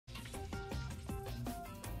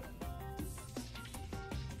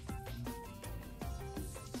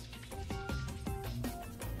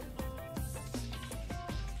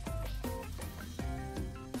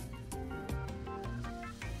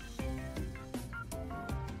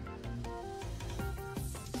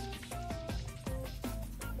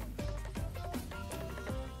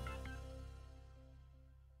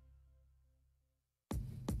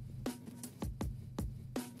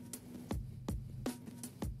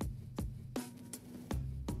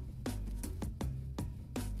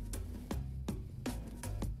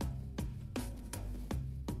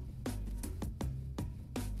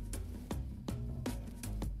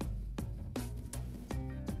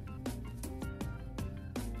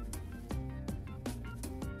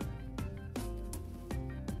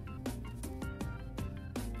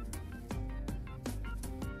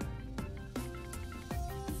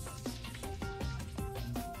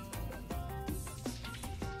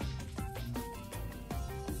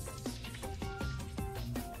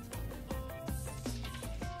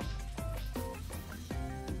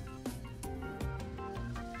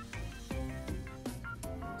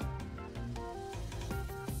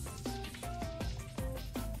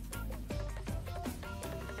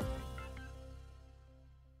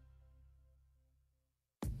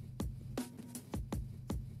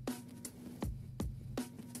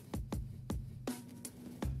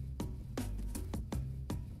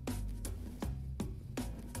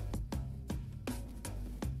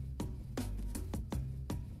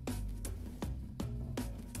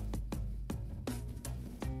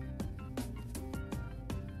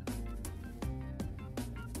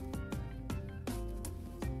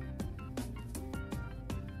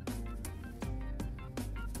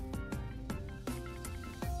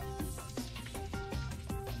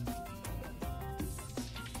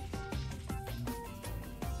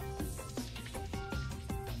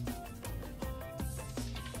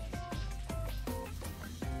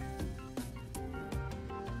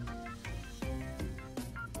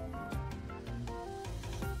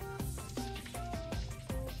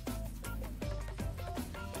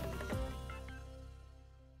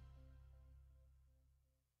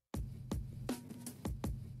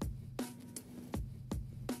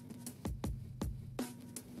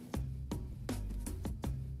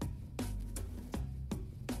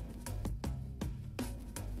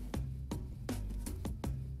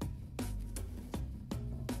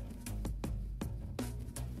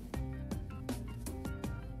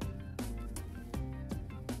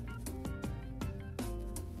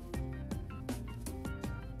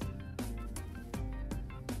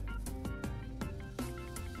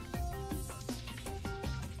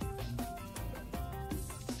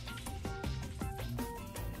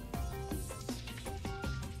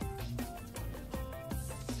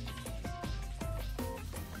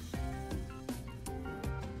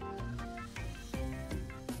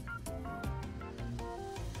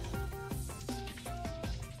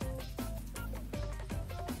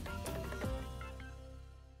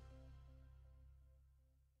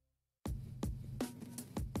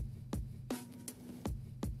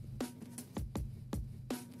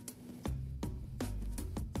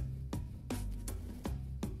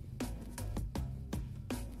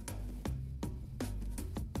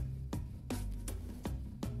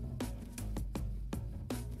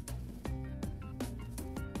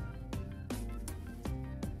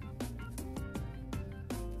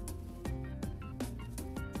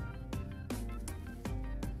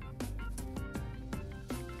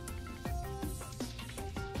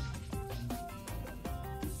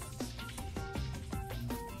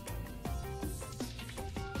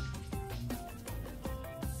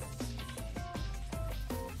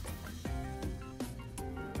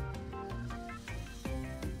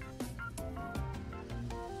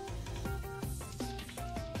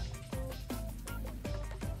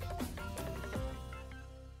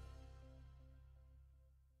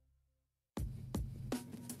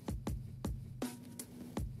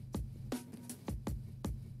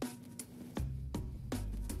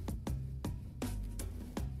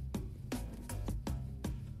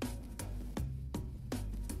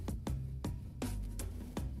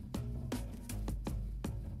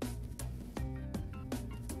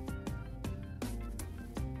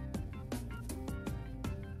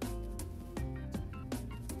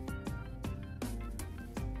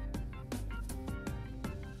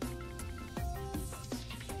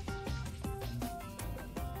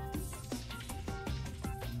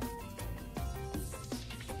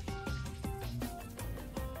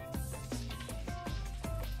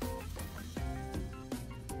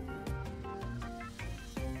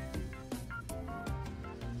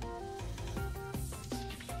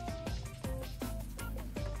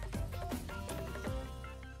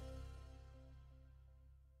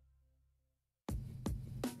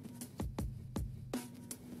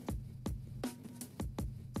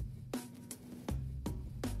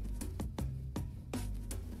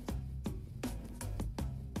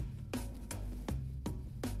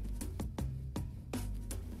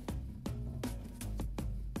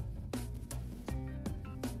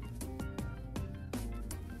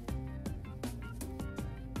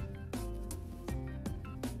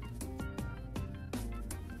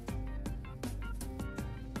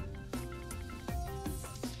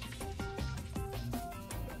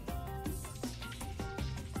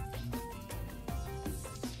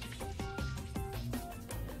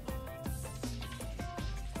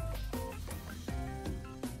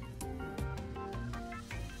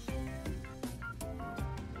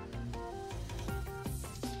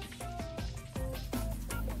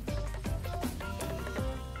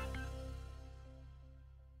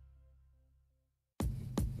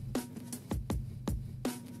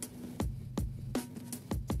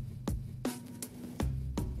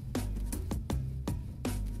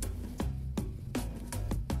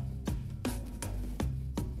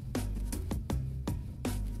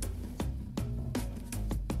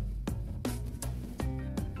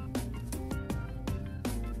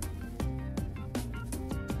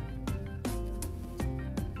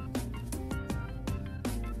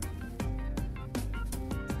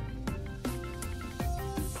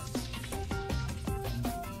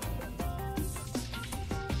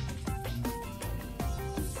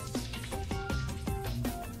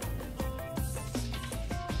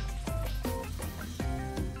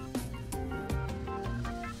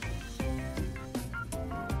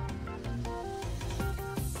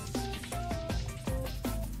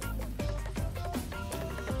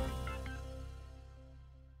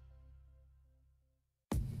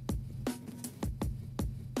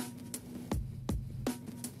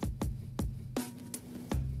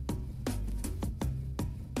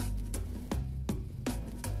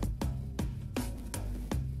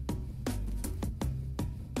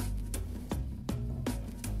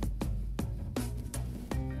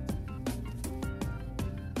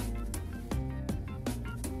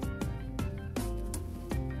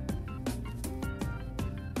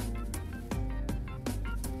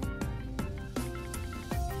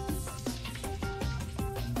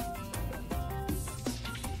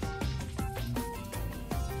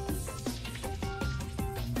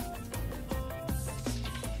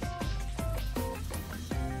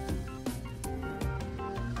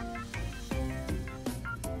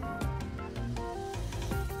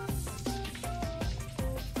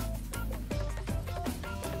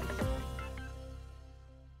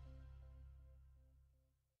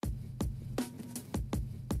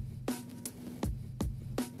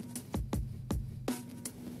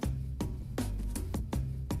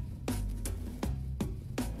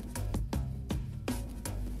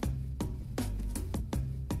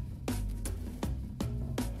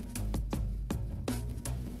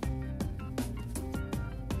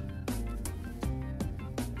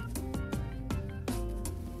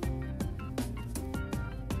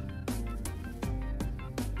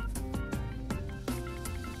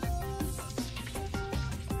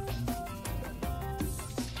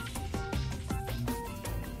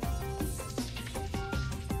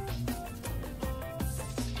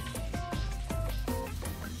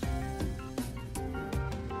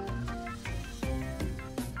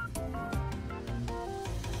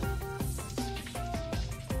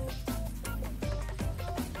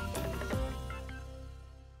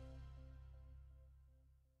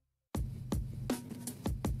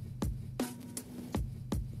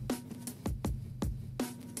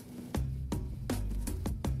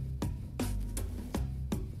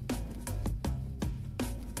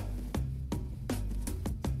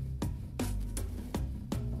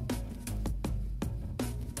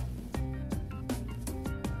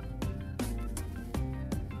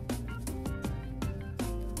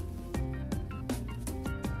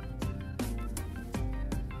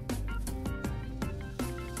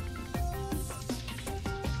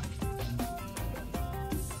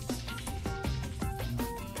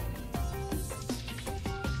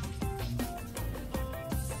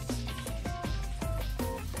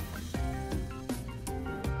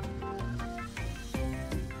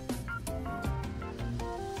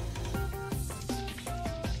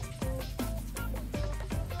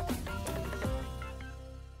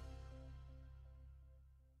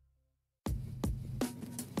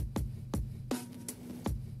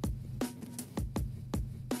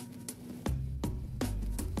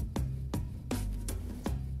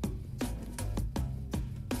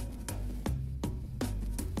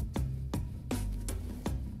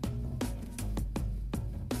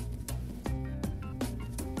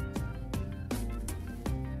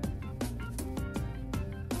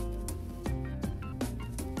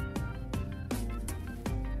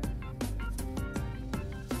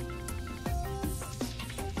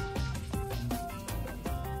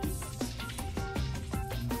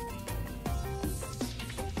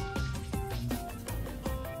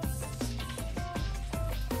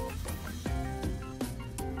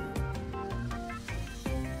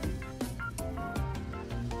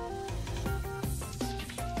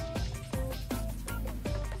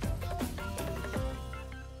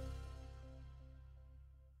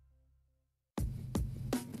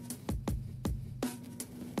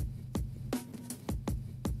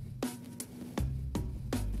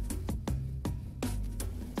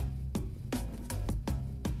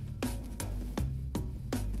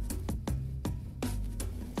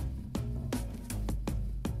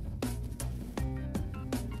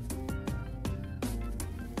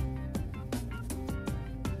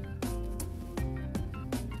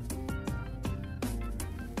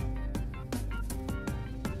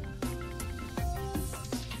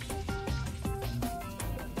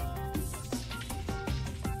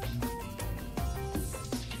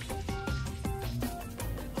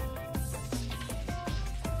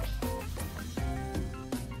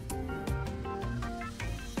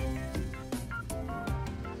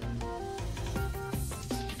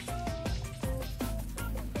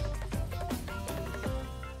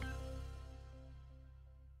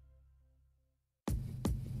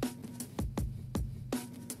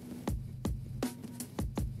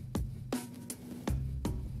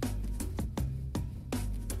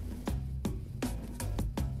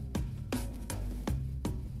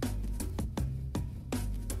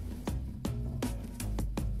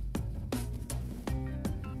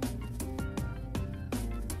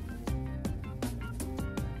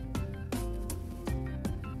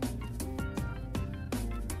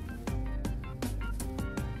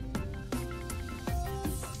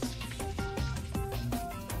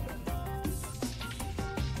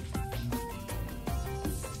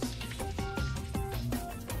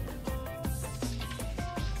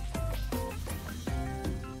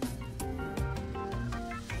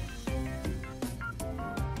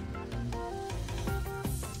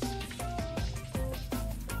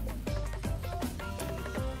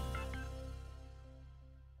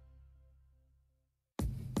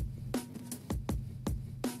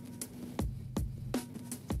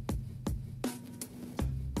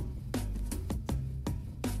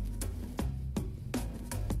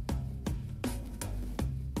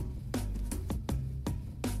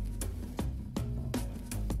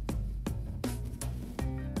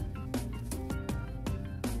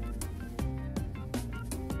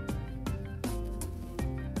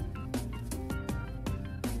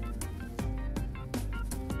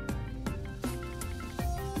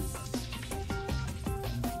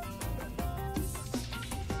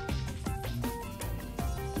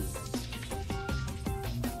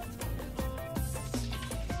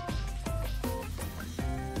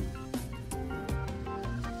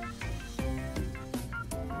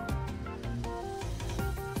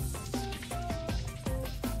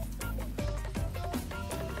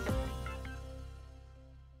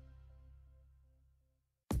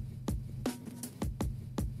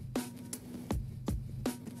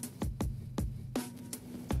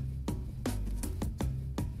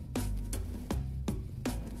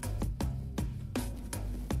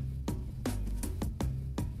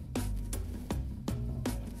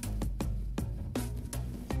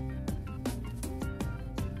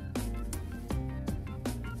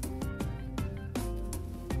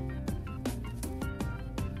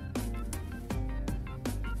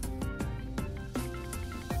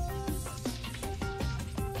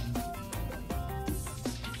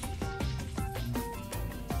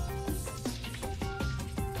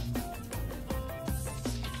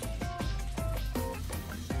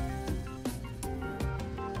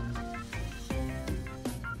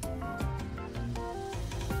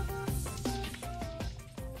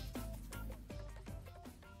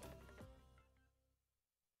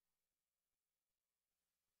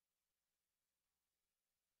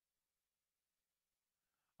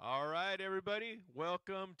All right, everybody.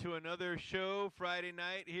 Welcome to another show Friday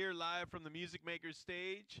night here live from the Music Makers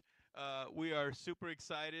stage. We are super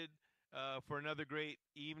excited for another great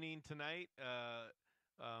evening tonight.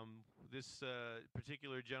 This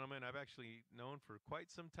particular gentleman I've actually known for quite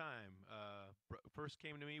some time. First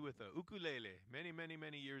came to me with a ukulele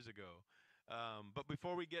many years ago. But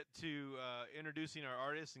before we get to introducing our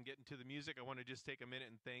artists and getting to the music, I want to just take a minute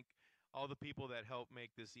and thank all the people that helped make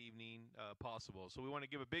this evening possible. So we want to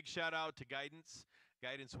give a big shout out to Guidance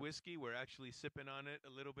Whiskey. We're actually sipping on it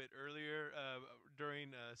a little bit earlier during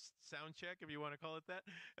sound check, if you want to call it that.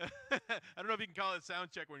 I don't know if you can call it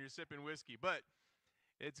sound check when you're sipping whiskey, but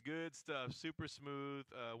it's good stuff. Super smooth,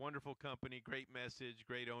 wonderful company, great message,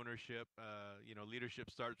 great ownership.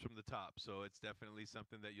 Leadership starts from the top, so it's definitely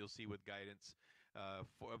something that you'll see with Guidance.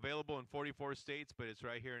 Available in 44 states, but it's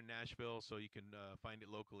right here in Nashville, so you can find it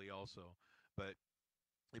locally also. But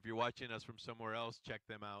if you're watching us from somewhere else, check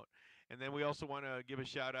them out. And then we also want to give a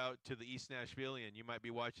shout out to the East Nashvilleian. You might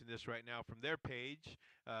be watching this right now from their page.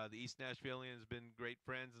 The East Nashvilleian has been great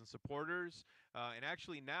friends and supporters. And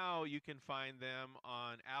actually, now you can find them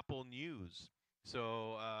on Apple News.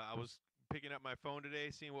 So I was picking up my phone today,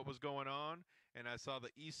 seeing what was going on, and I saw the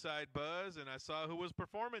East Side Buzz, and I saw who was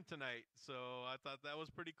performing tonight. So I thought that was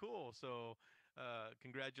pretty cool. So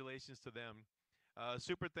congratulations to them.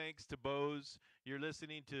 Super thanks to Bose. You're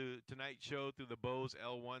listening to tonight's show through the Bose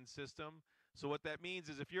L1 system. So what that means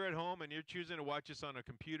is if you're at home and you're choosing to watch us on a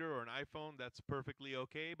computer or an iPhone, that's perfectly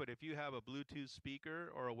okay. But if you have a Bluetooth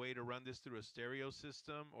speaker or a way to run this through a stereo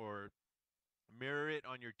system or mirror it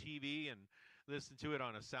on your TV and listen to it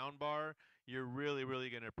on a sound bar, you're really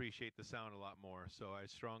going to appreciate the sound a lot more. So I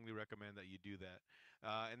strongly recommend that you do that.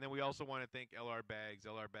 And then we also want to thank LR Bags.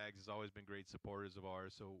 LR Bags has always been great supporters of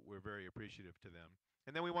ours, so we're very appreciative to them.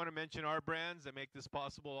 And then we want to mention our brands that make this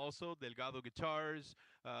possible also: Delgado Guitars,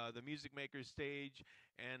 the Music Makers Stage,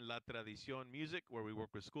 and La Tradicion Music, where we work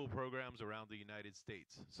with school programs around the United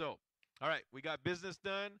States. So, all right, we got business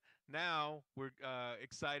done. Now we're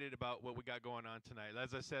excited about what we got going on tonight.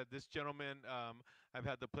 As I said, this gentleman, I've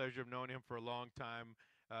had the pleasure of knowing him for a long time.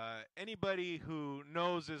 Anybody who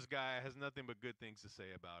knows this guy has nothing but good things to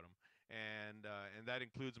say about him, and that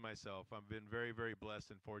includes myself. I've been very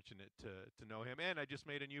blessed and fortunate to know him, and I just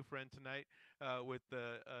made a new friend tonight with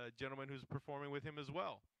the gentleman who's performing with him as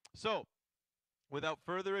well. So, without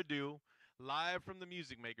further ado, live from the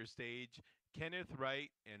Music Maker stage, Kenneth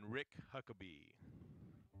Wright and Rick Huckabee.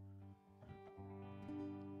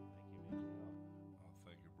 Oh,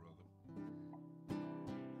 thank you, brother.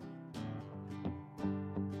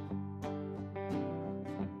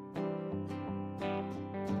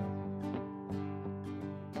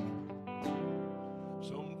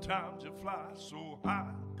 Sometimes you fly so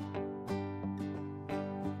high,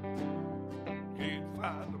 can't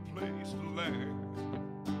find a place to land.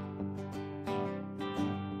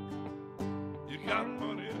 You got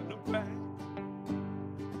money in the bank,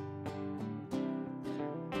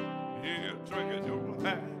 yeah, drinking your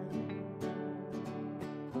hand.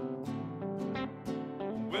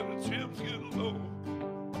 When the chips get low,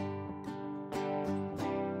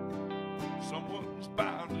 someone's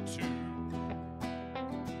bound to choose.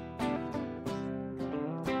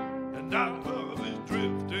 And our love is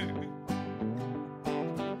drifting.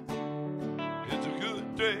 It's a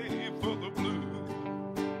good day for the blues.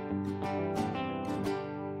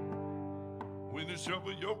 When you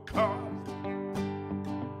shovel your car,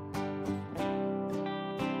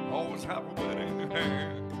 always have a winning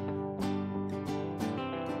hand.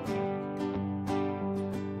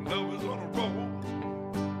 Love is on a roll,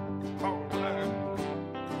 all right.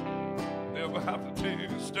 Never have to take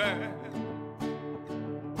a stand.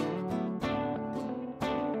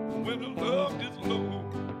 When the love gets low,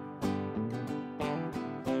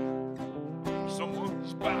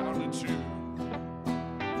 someone's bound to choose.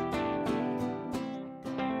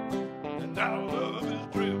 And our love is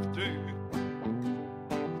drifting.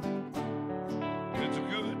 It's a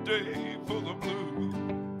good day for the blues.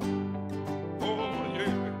 Oh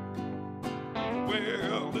yeah,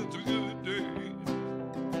 well it's a good day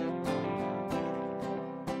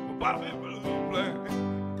for Bobby Blue Black.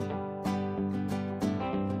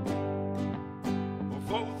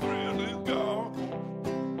 Before the thrill is gone,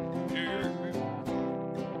 yeah,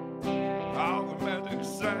 all the magic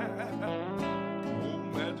side, oh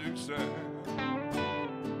magic side.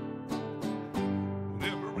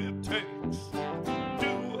 Whatever it takes, do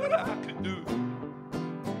what I can do.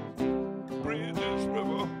 Bring this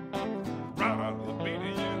river right out of the beat of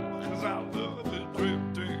you, 'cause our love is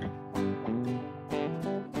drifting.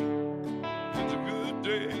 It's a good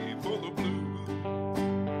day for the blues.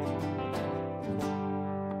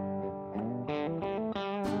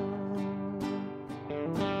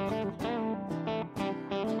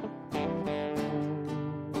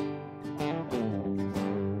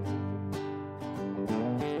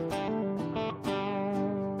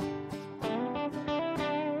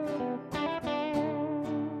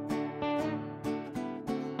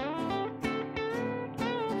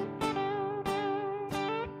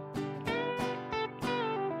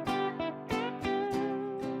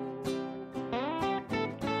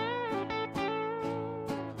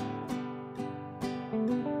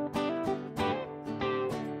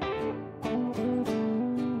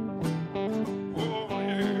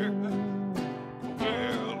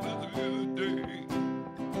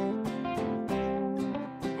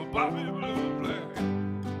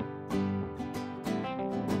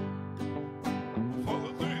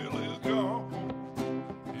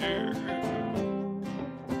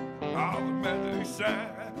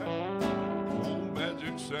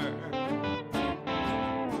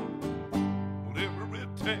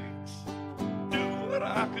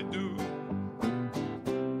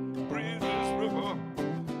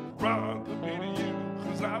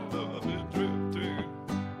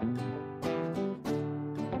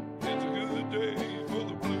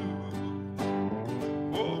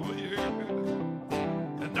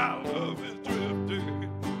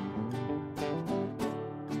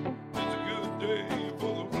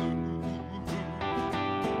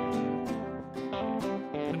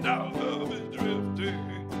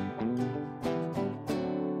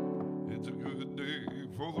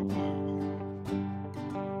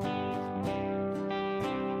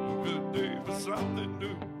 something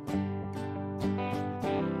new.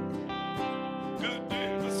 Good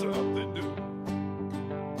day for something new.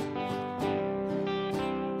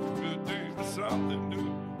 Good day for something new.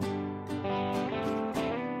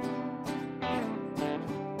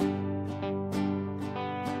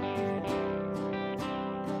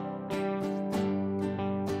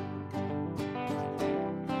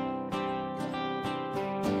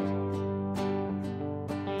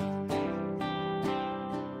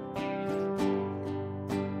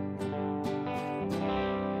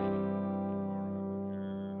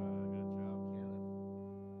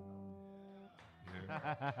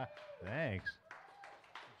 Thanks.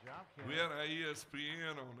 Good job, Kenneth. We had our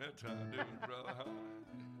ESPN on that time, didn't we, brother? Huh?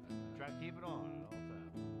 Try to keep it on at all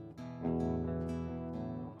times.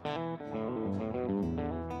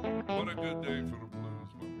 What a good day for the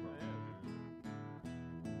blues, my brother.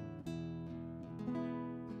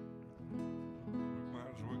 We might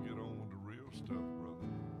as well get on with the real stuff, brother.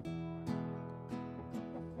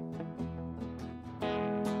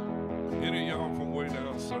 Any of y'all from way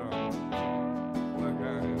down south, like I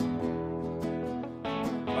am,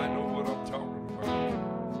 I know what I'm talking about.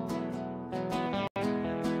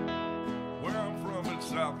 Where I'm from in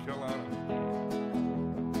South Carolina,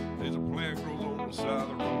 there's a plant grows on the side of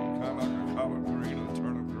the road, kind of like a collard green or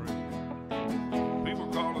turnip green. People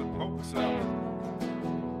call it poke salad.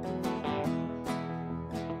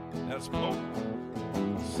 That's poke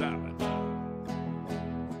salad.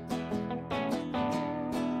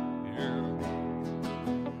 Yeah.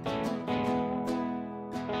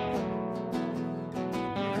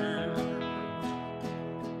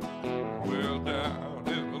 Well, down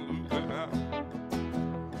in Louisiana,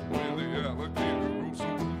 where the alligator grows so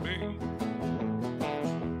mean,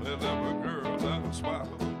 let every girl that smile of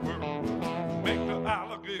the world make the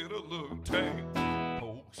alligator look tame.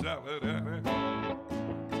 Poke salad, Annie.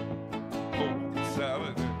 Poke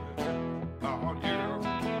salad, Annie. Oh, yeah.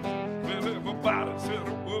 Well, everybody said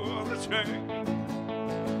it was a shame.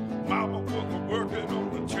 Mama was working on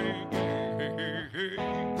the chain.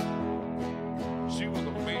 She was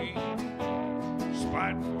a mean,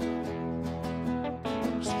 spiteful,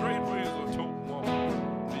 straight razor tote woman.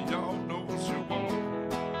 Y'all know she was.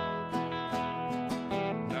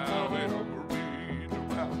 Now every read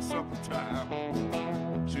around summertime,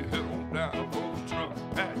 she head on down for the truck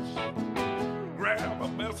patch, grab a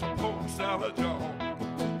mess of poke salad, y'all,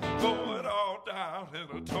 throw it all down in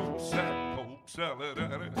a tote sack. Poke salad,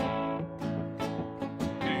 Annie.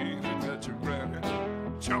 Eat it at your granny.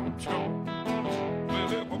 Chomp, chomp. Well,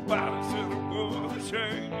 everybody said it was a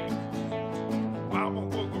shame. Mama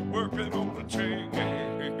was working on the chain.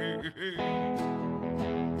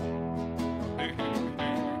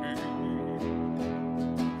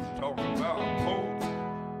 Talking about poke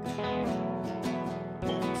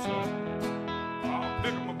salad. I'll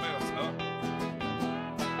pick 'em a mess up.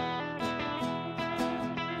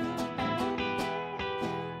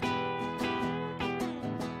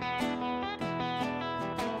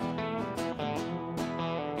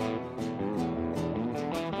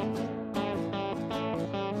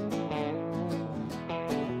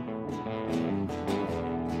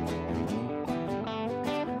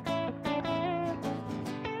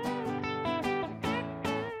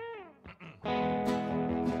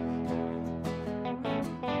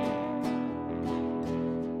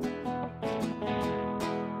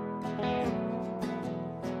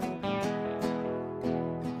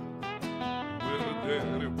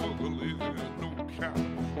 Daddy was a lady in no county.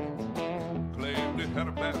 Claimed he had a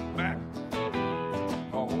bad back.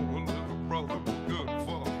 Oh, a little brother was good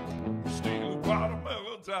for stealing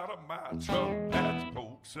watermelons out of my truck. That's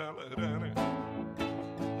poke salad, Annie.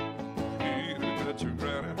 Eat it at your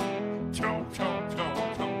granny. Chomp, chomp,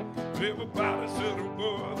 chomp, chomp. Everybody said it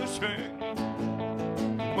was a shame.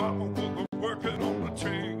 Mama was working on the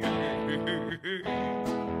chain.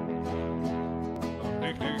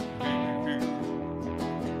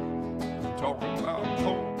 Talking about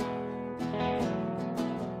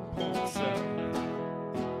poke salad.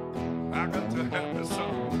 I got to have me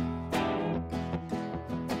some.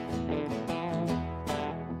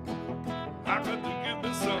 I got to give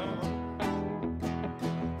me some.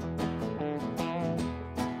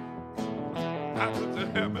 I got to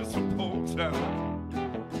have me some poke salad.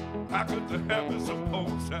 I got to have me some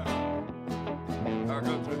poke salad. I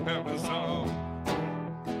got to have me some.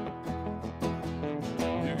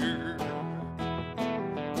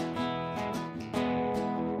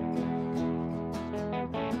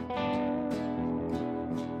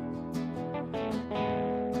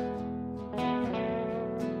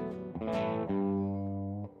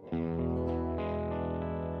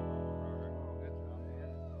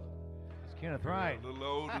 Kenneth Wright. A little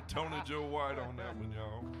older Tony Joe White on that one,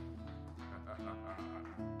 y'all.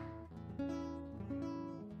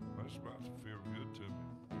 That's about to feel good to me.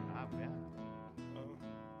 I bet.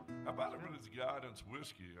 How about it when it's Guidance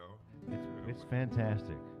whiskey, y'all? It's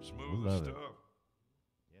fantastic. Smooth We love it. stuff.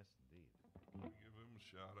 Yes, indeed. Give him a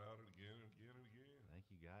shout out again and again and again. Thank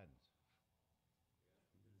you, Guidance.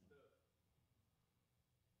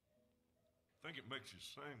 I think it makes you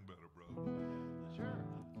sing better, brother. Sure.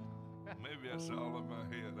 Maybe that's all in my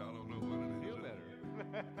head. I don't know what it is. Feel better.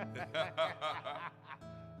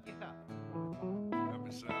 Yeah. That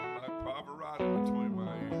be sounding like Pavarotti between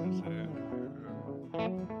my ears. Yeah.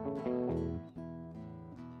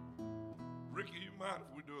 Ricky, you mind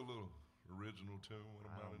if we do a little original tune? One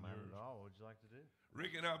of I mine don't and mind yours. at all. What would you like to do?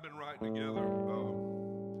 Ricky and I have been writing together.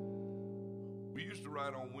 We used to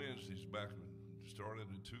write on Wednesdays back when started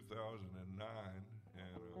in 2009,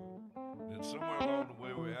 and then somewhere along the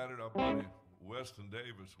way we added our buddy Weston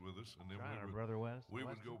Davis with us, and then Our brother West. we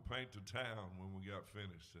would go paint the town when we got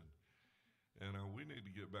finished, and we need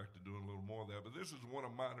to get back to doing a little more of that. But this is one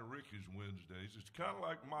of mine and Ricky's Wednesdays. It's kind of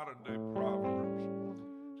like modern day Proverbs.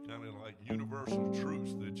 It's kind of like universal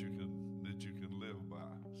truths that you can live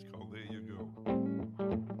by. It's called There You Go.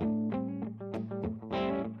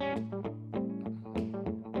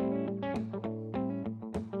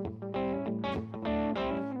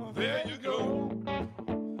 There you go.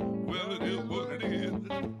 Well, it is what it is.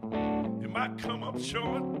 You might come up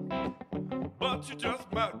short, but you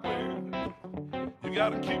just might win. You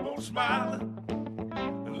gotta keep on smiling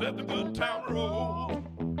and let the good time roll.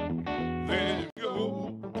 There you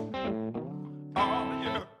go. Oh,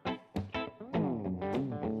 yeah.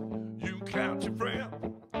 You count your friends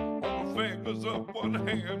on the fingers of one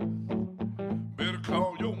hand. Better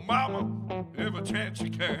call your mama every chance you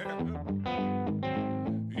can.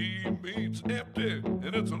 He means empty,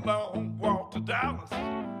 and it's a long walk to Dallas.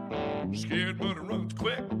 Scared money runs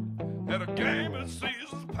quick at a game at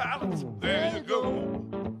Caesar's Palace. There you go.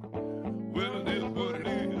 Well, it is what it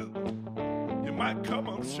is. You might come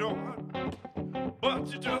up short, but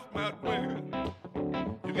you just might win.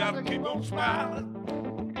 You gotta keep on smiling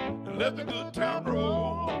and let the good time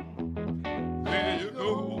roll. There you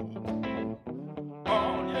go.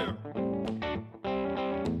 Oh, yeah.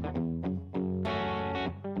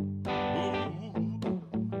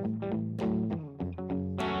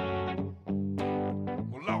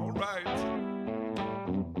 Well, all right.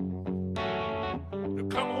 Now,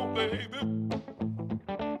 come on, baby.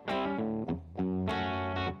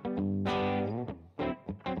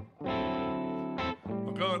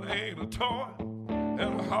 My gun ain't a toy,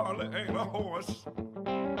 and a Harley ain't a horse.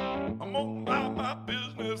 I'm gonna mind my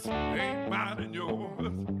business, ain't minding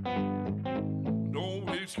yours. Don't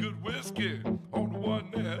waste good whiskey on the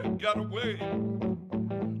one that got away.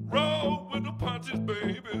 Roll with the punches,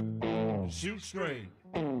 baby. Shoot straight.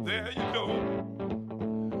 There you go.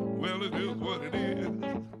 Well, it is what it is.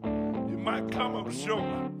 You might come up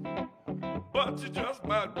short, but you just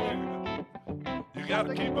might win. You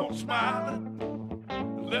gotta keep on smiling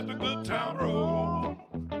and let the good time roll.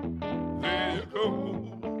 There you go.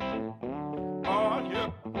 Oh,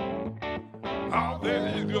 yeah. Oh,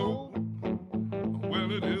 there you go.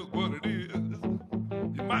 Well, it is what it is.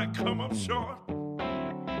 You might come up short,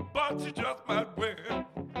 but you just might win.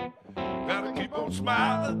 Gotta keep on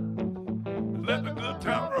smiling and let the good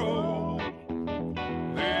time roll.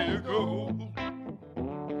 There you go.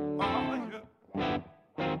 Oh, yeah.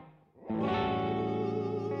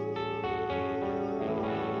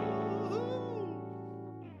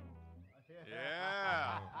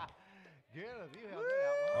 Yeah. Kenneth, you held it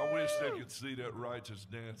out. I wish they could see that righteous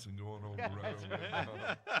dancing going on around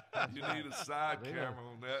there. You need a side Leela, camera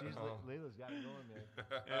on that. Leila's got it going there.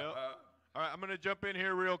 Yep. All right, I'm going to jump in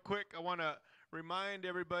here real quick. I want to remind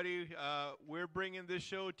everybody we're bringing this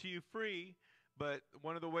show to you free, but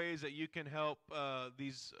one of the ways that you can help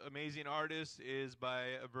these amazing artists is by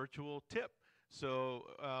a virtual tip. So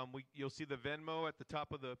you'll see the Venmo at the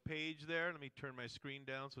top of the page there. Let me turn my screen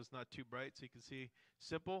down so it's not too bright so you can see.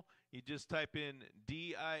 Simple. You just type in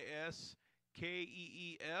DISKEEF.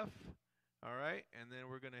 All right, and then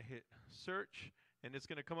we're going to hit search, and it's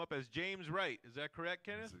going to come up as James Wright. Is that correct,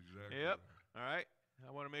 Kenneth? That's exactly Yep. All right.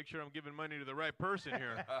 I want to make sure I'm giving money to the right person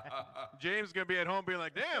here. James is going to be at home being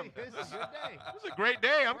like, damn, This is your day. this is a great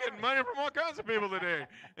day. I'm getting money from all kinds of people today.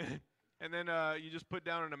 And then you just put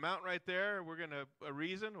down an amount right there. We're going to, a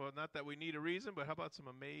reason. Well, not that we need a reason, but how about some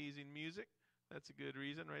amazing music? That's a good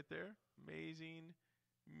reason right there. Amazing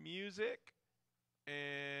music.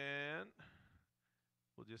 And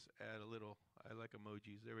we'll just add a little, I like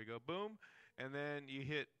emojis. There we go. Boom. And then you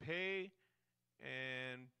hit pay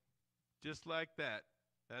and Just like that.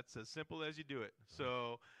 That's as simple as you do it.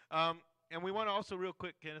 So, and we want to also, real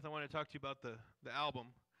quick, Kenneth, I want to talk to you about the album,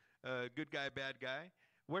 Good Guy, Bad Guy.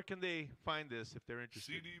 Where can they find this if they're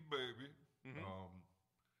interested? CD Baby. Mhm.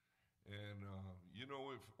 You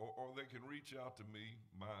know, or they can reach out to me.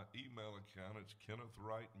 My email account is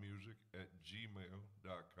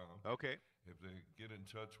kennethwrightmusic@gmail.com. Okay. If they get in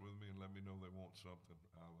touch with me and let me know they want something,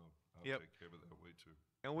 I'll Yep. take care of it that way too.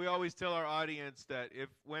 And we always tell our audience that if,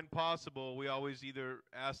 when possible, we always either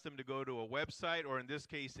ask them to go to a website or, in this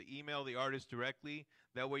case, to email the artist directly.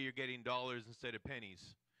 That way you're getting dollars instead of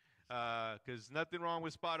pennies. Because nothing wrong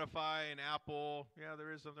with Spotify and Apple. Yeah,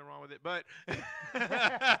 there is something wrong with it. But,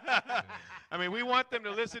 I mean, we want them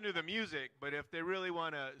to listen to the music. But if they really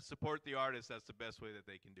want to support the artist, that's the best way that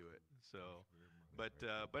they can do it. So, but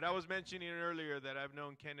I was mentioning earlier that I've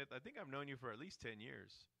known Kenneth. I think I've known you for at least 10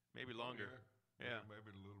 years, maybe longer. Yeah.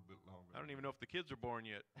 Maybe a little bit longer. I don't even know if the kids are born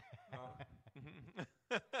yet.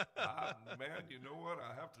 Man, you know what?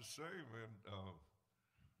 I have to say, man,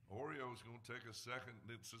 Oreo's going to take a second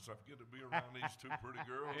since I get to be around these two pretty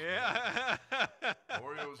girls. Yeah.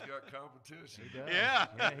 Oreo's got competition. He does. Yeah.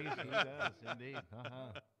 He does, indeed.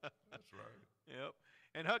 That's right. Yep.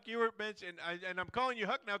 And Huck, you were mentioned, and I'm calling you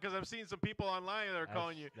Huck now because I'm seeing some people online that are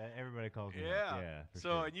calling you. Everybody calls me Yeah. Huck. Yeah. So,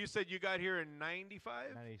 sure. and you said you got here in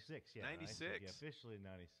 95? 96, yeah. 96. Yeah, officially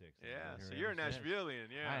 96. Yeah. I've been So here you're a ever since.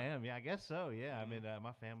 Nashvilleian, yeah. I am. Yeah, I guess so. Yeah. Mhm. I mean,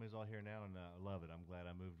 my family's all here now, and I love it. I'm glad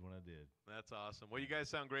I moved when I did. That's awesome. Well, you guys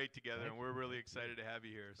sound great together, Thank and we're you. really excited to have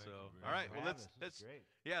you here. Thank So, you very all right. much. Well, let's Great.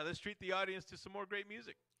 let's treat the audience to some more great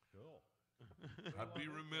music. Cool. I'd be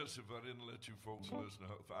remiss if I didn't let you folks listen.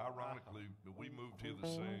 Ironically, we moved here the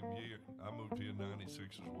same year. I moved here in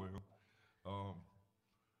 96 as well.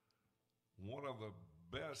 One of the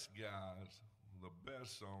best guys, the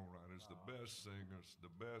best songwriters, the best singers, the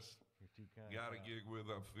best You're too kind. guy to gig with.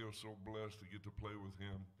 I feel so blessed to get to play with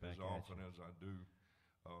him Back as at often you. as I do.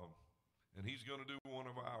 And he's going to do one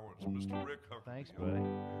of ours, Mr. Rick Huckabee. Thanks, buddy.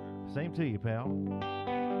 Same to you, pal.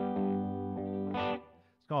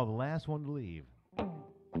 It's called The Last One to Leave.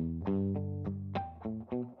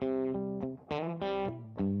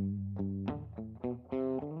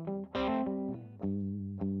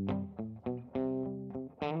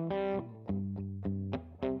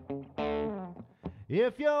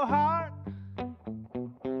 If your heart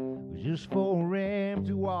was just four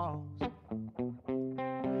empty walls,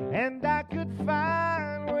 and I could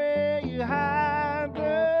find where you hide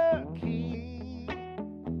the key,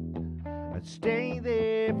 I'd stay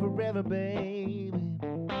there forever, baby,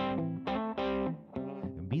 and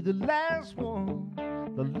be the last one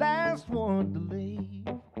to leave.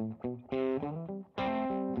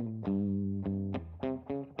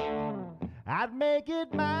 I'd make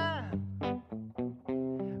it mine,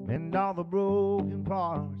 mend all the broken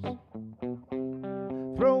parts,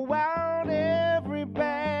 throw out every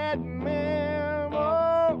bad memory,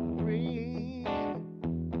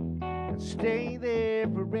 and stay there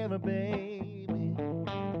forever, baby, and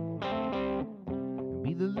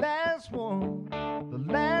be the last one to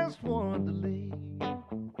leave.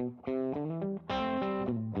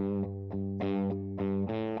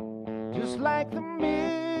 Just like the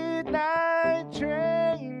midnight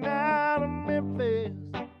train out of Memphis,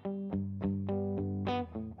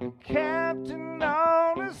 the captain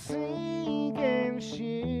on a sinking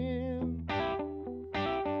ship,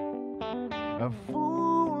 a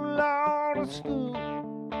fool on a stool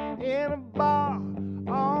in a bar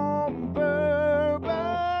on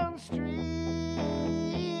Bourbon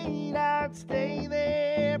Street. I'd stay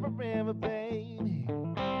there forever, baby,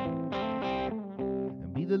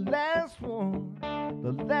 and be the last one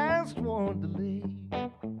to leave.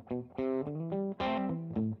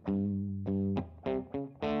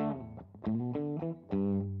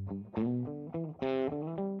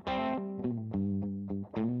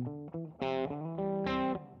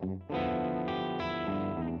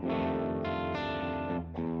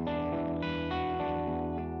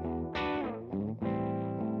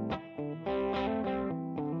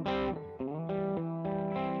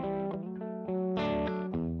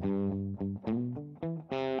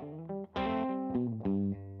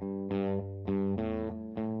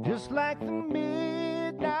 Just like the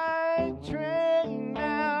midnight train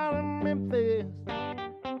out of Memphis,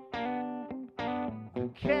 the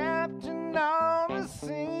captain on a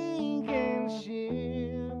sinking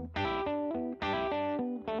ship,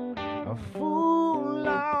 a fool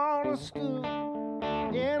on a stool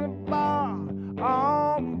in a bar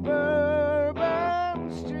on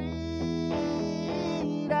Bourbon Street.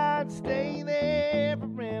 I'd stay there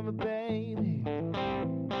forever, baby,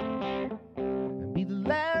 and be the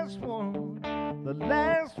last one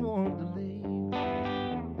to leave.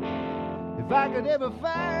 If I could ever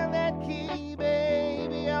find that key,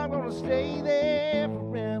 baby, I'm gonna stay there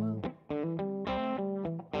forever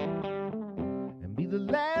and be the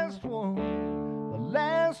last one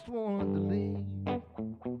to leave.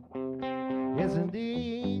 Yes,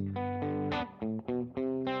 indeed, the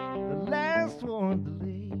last one to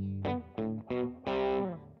leave.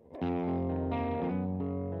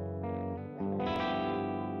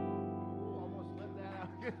 Almost let that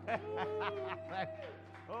out.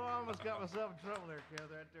 Oh, I almost got myself in trouble there, Kev.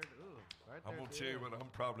 Right there. Ooh, right there. I'm gonna tell you what, I'm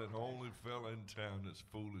probably the only fella in town that's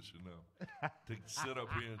foolish enough to sit up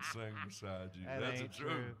here and sing beside you. That That's ain't the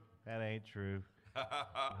truth. That ain't true.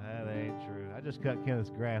 That ain't true. I just cut Kenneth's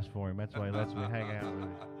grass for him. That's why he lets me hang out with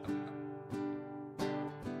him.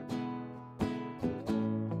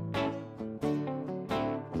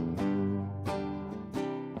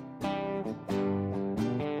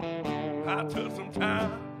 I took some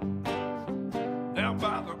time down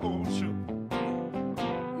by the ocean,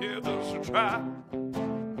 yeah, just to try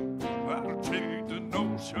to take the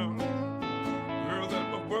notion, girl,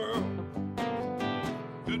 that my world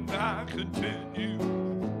could not continue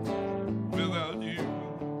without you.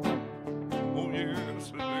 Oh,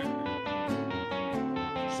 yes, it is.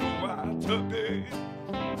 So I took a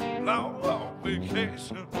long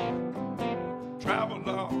vacation, traveled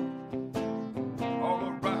all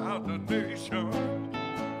around the nation.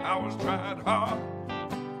 I was trying hard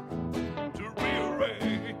to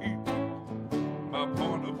rearrange my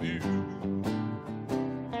point of view.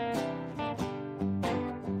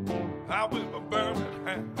 I went my burning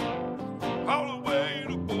hand all the way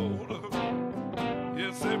to Boulder.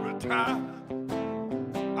 Yes, every time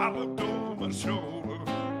I looked over my shoulder,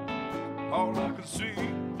 all I could see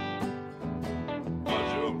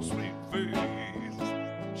was your sweet face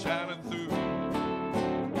shining through.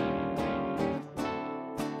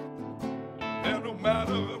 And no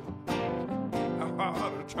matter how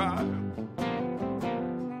hard I tried,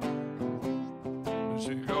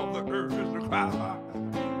 she got the urge to cry.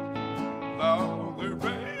 Lord, there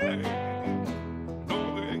ain't no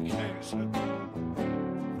vacation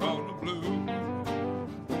from the blues.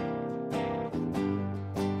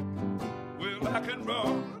 Well, I can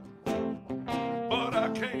run, but I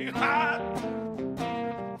can't hide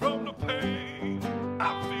from the pain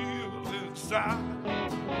I feel inside.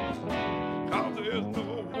 'Cause there's no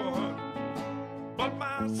one but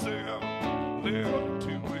myself left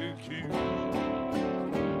to accuse.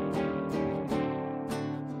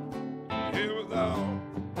 Here without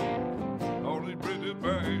all these pretty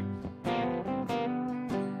things,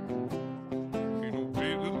 ain't no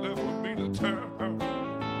place left for me to turn.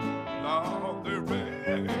 Now there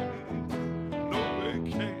ain't no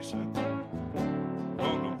vacation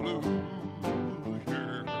on the blues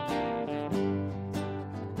here.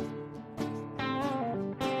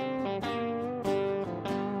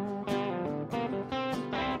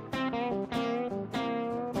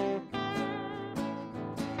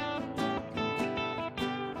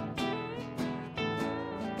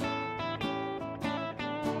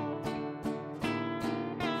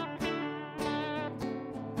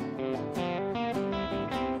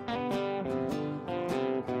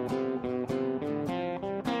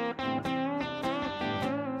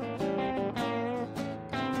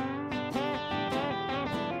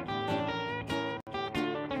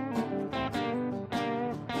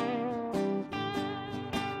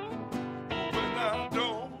 When I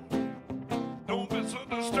don't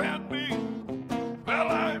misunderstand me. Well,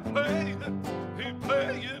 I ain't playing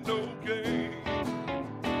no game.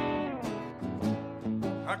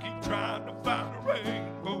 I keep trying to find a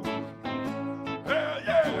rainbow.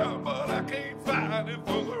 Yeah, but I can't find it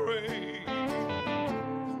for the rain.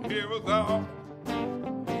 Here without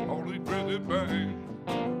all these pretty things,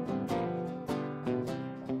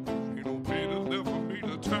 ain't no place left for me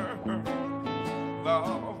to turn.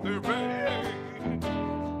 Lord, there ain't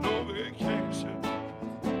no vacation.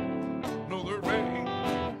 No, there ain't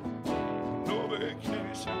no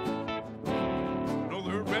vacation. No,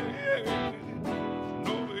 there ain't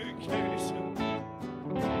no vacation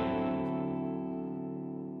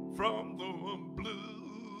from the blue.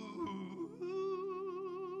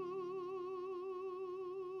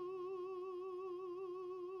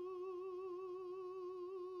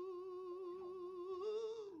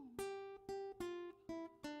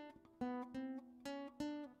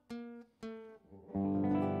 Oh,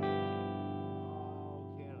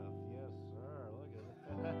 Kenneth, yes, sir. Look at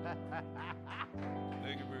it.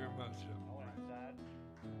 Thank you very much. I went inside,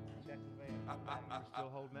 checked the van. You're still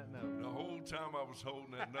holding that note. The whole time I was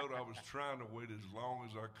holding that note, I was trying to wait as long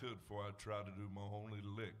as I could before I tried to do my only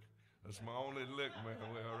lick. That's my only lick, man.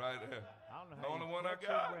 Well, right there. I don't know The how only you one I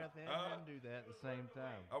catch your got. breath and do that at the same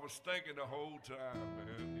time. I was thinking the whole time,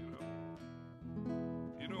 man.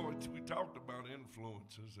 You know, we talked about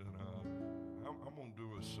influences, and I'm gonna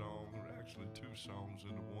do a song, or actually two songs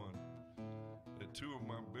into one. Two of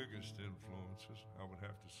my biggest influences, I would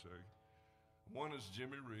have to say. One is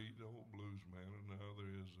Jimmy Reed, the old blues man, and the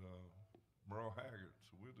other is Merle Haggard.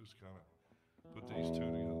 So we'll just kind of put these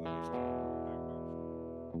two together. Let's talk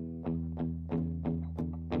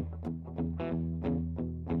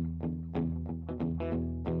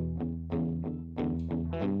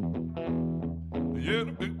Yeah,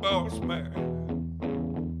 the big boss man.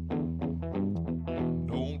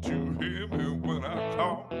 Don't you hear me when I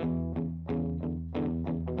call?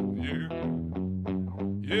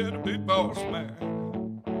 Yeah, the big boss man.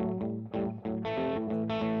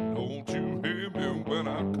 Don't you hear me when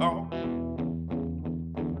I call?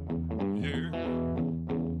 Yeah,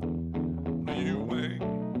 you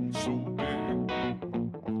ain't so big.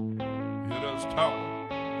 You just talk,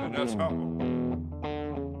 and that's all.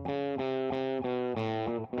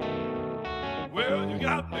 Well, you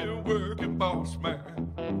got me a working boss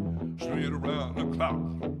man, straight around the clock.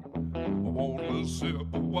 I want a little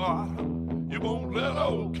sip of water. You won't let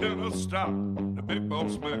old Kenneth stop, the big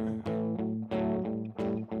boss man.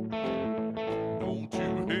 Don't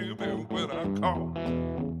you hear me when I call?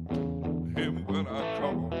 Hear me when I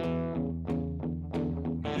call.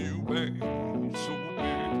 You ain't so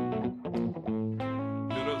big.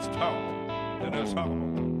 You just talk, and that's all.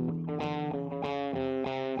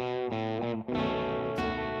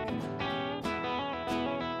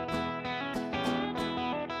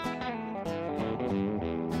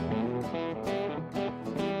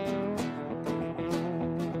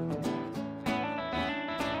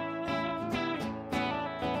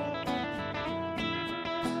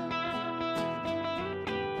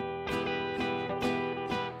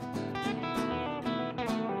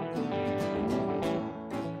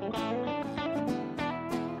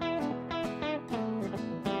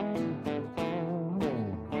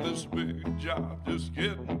 This big job just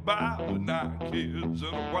getting by with 9 kids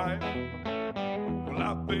and a wife. Well,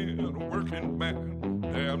 I've been a working man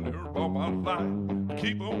damn near all my life.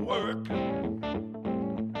 Keep on working.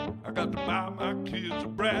 I got to buy my kids a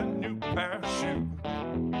brand new pair of shoes.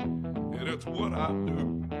 Yeah, that's what I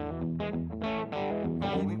do.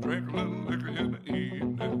 I wanna drink a little liquor in the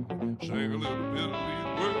evening, sing a little bit of these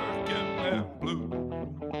working man blues.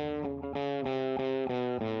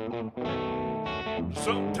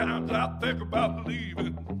 Sometimes I think about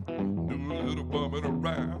leaving, do a little bumming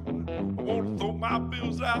around. I want to throw my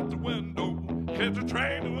bills out the window, catch a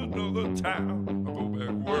train to another town. I go back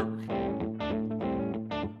to work,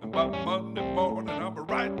 and by Monday morning I'll be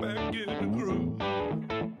right back in the groove.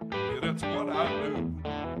 Yeah, that's what I do.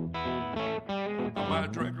 I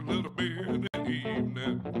might drink a little beer in the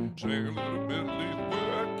evening, sing a little bit of these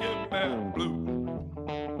working man blues.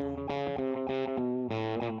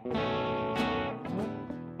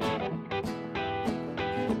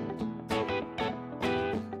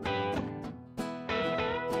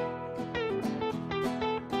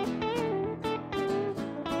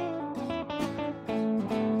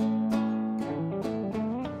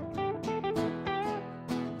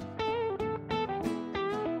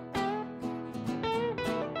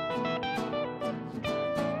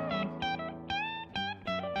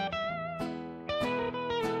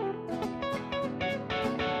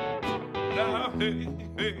 Now, hey,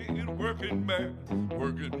 working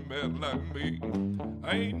man like me. I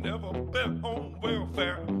ain't never been on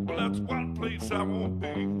welfare. Well, that's one place I won't be.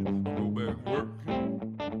 I go back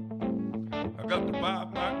working. I got to buy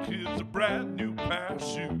my kids a brand new pair of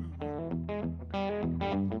shoes.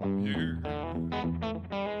 Yeah,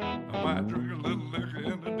 I might drink a little liquor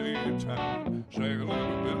in the daytime, sing a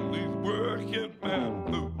little bit of these working man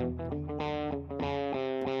blues.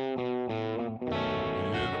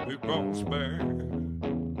 Yeah, the big boss man.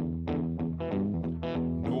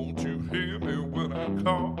 Don't you hear me when I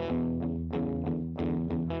call?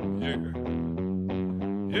 Yeah,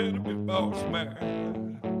 yeah, the big boss man.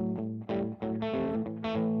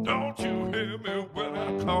 Don't you hear me when I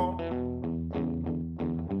call?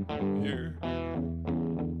 Yeah,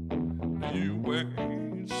 you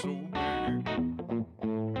ain't so big.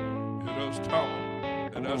 You just talk,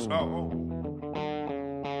 and that's all.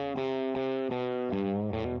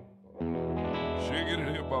 Shake it in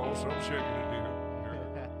here, boss. I'm shaking it here.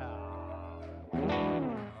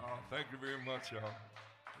 Thank you very much, y'all.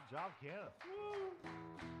 Good job, Kenneth.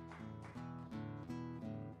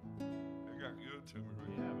 They got good to me,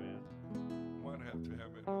 Rick. Yeah, man. Might have to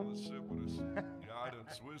have another sip of this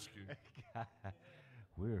guidance whiskey.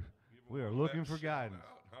 We're We are looking for guidance.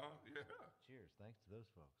 Huh? Yeah. Cheers. Thanks to those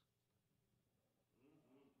folks.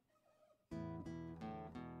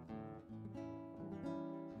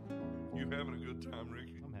 You having a good time,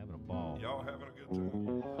 Ricky? I'm having a ball. Y'all having a good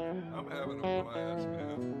time? I'm having a blast,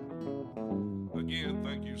 man. Again,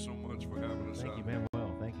 thank you so much for having us Thank out. you,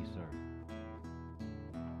 Manuel. Thank you, sir.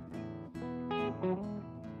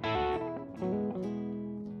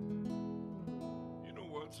 You know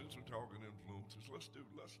what? Since we're talking influences,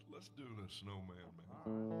 let's do the snowman,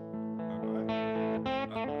 man.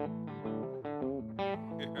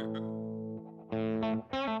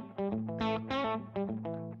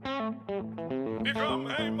 Here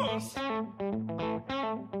come Amos.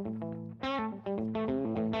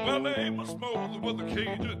 Well, Amos Mosley was a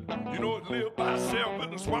Cajun. You know, he lived by himself in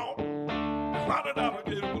the swamp. He found an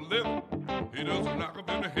alligator for living. He doesn't knock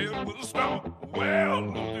him in the head with a stomp. Well,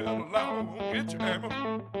 Louisiana law won't get you, Amos.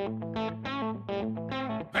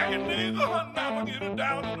 Back in nigga hunting alligator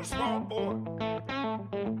down in the swamp, boy.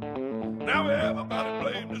 Now everybody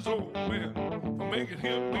blamed his old man for making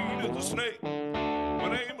him mean as a snake.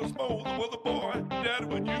 When Amos Mosley was a boy, Daddy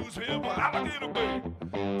would use him for alligator bait.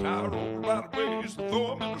 Tie a rope around the waist to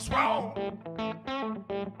throw him in the swamp.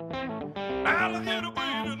 Alligator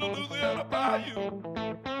bait in the Louisiana bayou.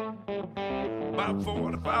 About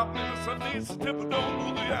 45 minutes underneath the tip of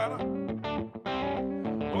Louisiana.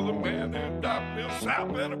 Was a man named Doc Millsap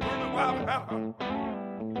and a pretty wild hatter.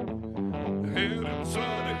 Head and son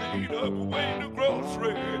and eat up away in the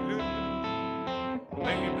grocery.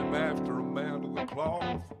 Named him after a man of the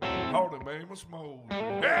cloth. Called him Amos Mosley.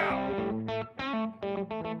 Yeah!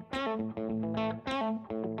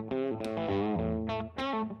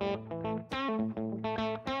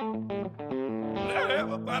 Now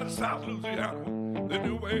everybody in South Louisiana, they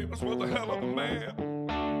knew Amos was a hell of a man.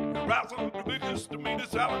 He wrestled the biggest, the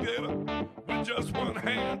meanest alligator with just one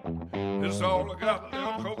hand. It's all I got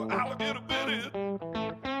left cause the alligator bit it.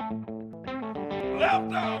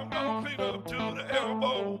 Left arm gonna clean up to the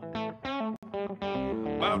elbow.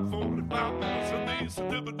 About 45 minutes of these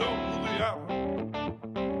Thibodeau, Louisiana.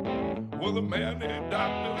 With a man named Doc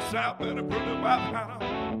Millsap and a pretty white hatter.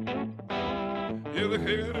 Yeah, the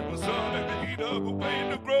head of the son and the eat up away in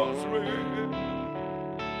the grocery.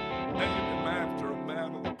 Named him after a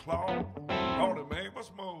man of the cloth. Called him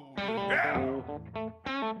Amos Mosley. Yeah!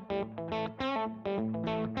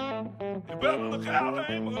 You better look out,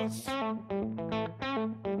 Amos.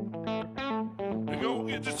 They gon'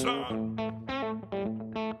 get your son.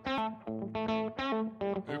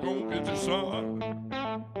 They gon' get your son.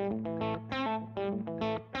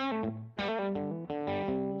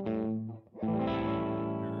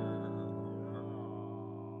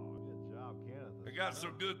 Good job, Kenneth. It got so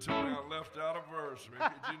good to me I left out a verse.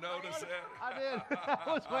 Ricky. Did you notice that? I did.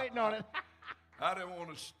 I was waiting on it. I didn't want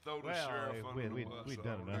to throw the Well, sheriff under the bus. we'd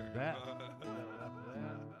done enough of that.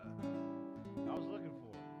 I was looking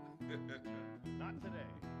for it. Not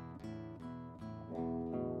today.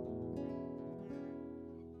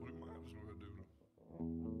 We might as well do it.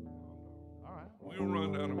 All right. We'll run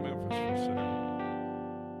down to Memphis for a second.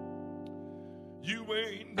 You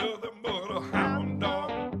ain't nothing but a hound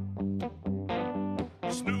dog,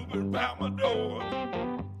 snooping round my door.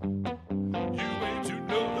 You ain't you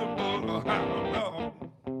nothing but a hound dog,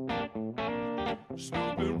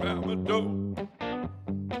 snooping round my door.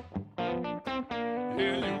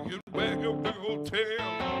 Yeah, you can wag your big old tail,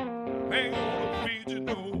 ain't gonna feed you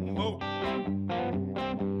no more.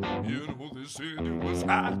 You know they said you was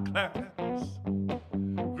high class,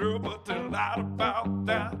 girl, but they lied about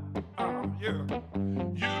that. Yeah,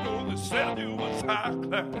 you know they said you was high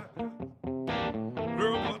class,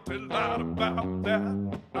 girl, but they lied about that.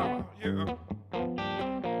 Yeah.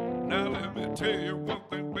 Now let me tell you one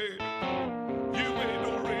thing, baby, you ain't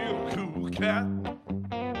no real cool cat.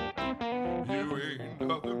 You ain't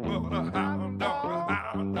nothing but a hound dog, a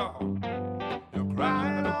hound dog. You're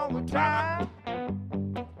crying all the time.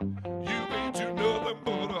 You ain't you nothing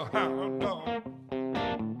but a hound dog.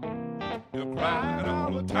 You're crying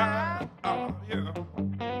all the time. Yeah.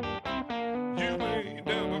 You ain't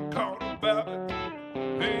never caught about it.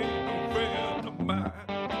 Ain't no friend of mine.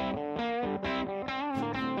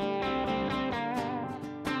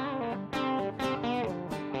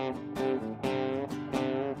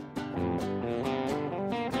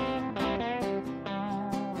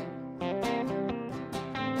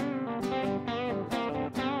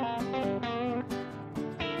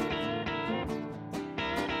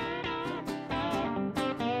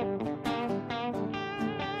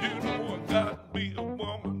 Got me a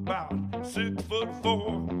woman about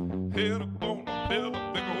 6'4", head up on the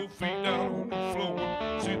pillow, big old feet down on the floor.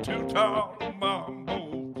 She too tall to mambo.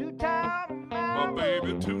 Too tired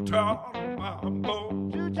baby too tall to mambo.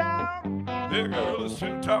 Too tall. Yeah, girl, it's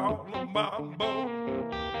too tall to mambo.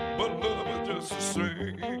 But love is just the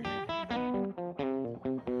same.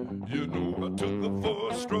 You know, I took her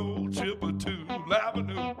for a stroll, Chipper to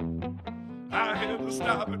Avenue. I had to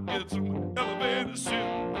stop and get some elevator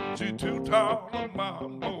shoes. She too tall to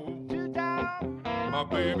mambo. Too tall. My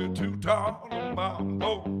baby too tall to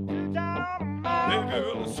mambo. Too tall. That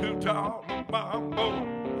girl is too tall to mambo.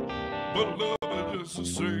 But love is just the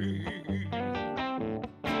same.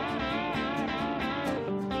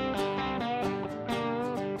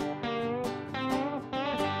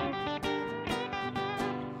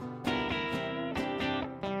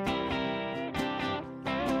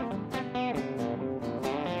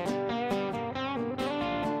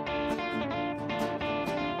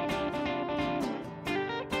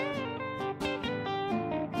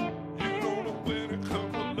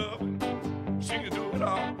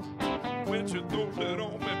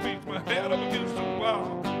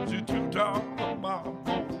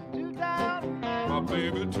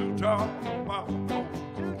 Baby too tall for mambo.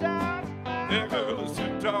 Too tall. That girl is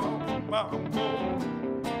too tall for mambo.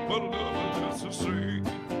 But love is just the same.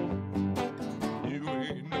 You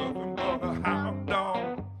ain't nothing but a hound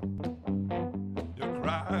dog. You're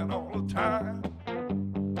crying all the time.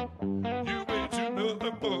 You ain't you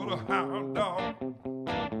nothing but a hound dog.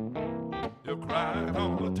 You're crying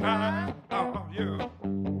all the time. Oh yeah.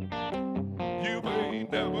 You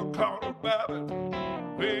ain't never caught a rabbit.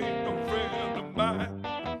 Ain't no friend of mine.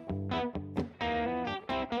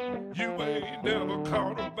 You ain't never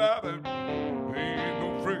caught a rabbit. Ain't no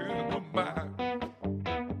friend of mine.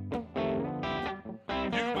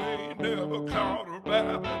 You ain't never caught a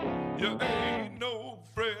rabbit. You ain't no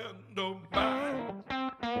friend of mine.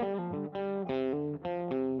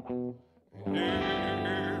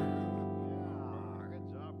 Yeah. Good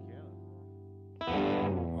job, Kenneth.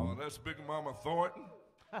 Oh, that's Big Mama Thornton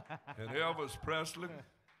and Elvis Presley.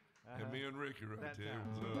 And me and Ricky right there. It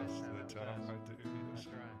was us that time right there. Yes. That's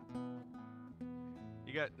right.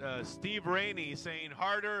 You got Steve Rainey saying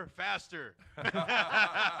harder, faster. That's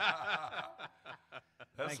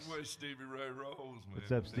Thanks. the way Stevie Ray rolls, man.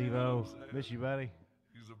 What's up, You know Steve-O? what I'm saying? Miss you, buddy.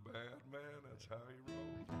 He's a bad man. That's how he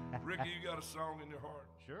rolls. Ricky, you got a song in your heart?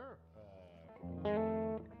 Sure.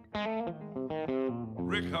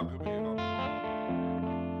 Rick Huckabee.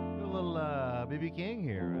 Do a little B.B. King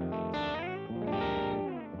here.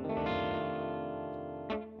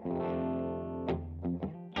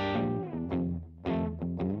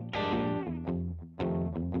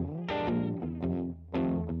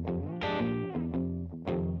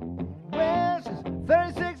 Well, she's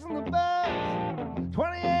 36 in the bus,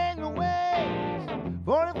 28 in the waist,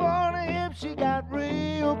 44 on the hip, she got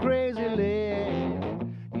real crazy legs.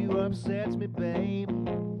 You upsets me, baby.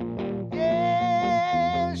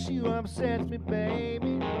 Yes, you upsets me,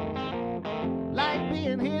 baby. Like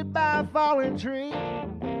being hit by a falling tree.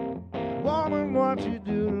 Woman, what you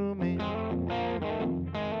do to me?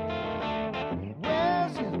 Well,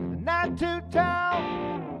 she's not too tall,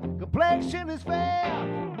 complexion is fair.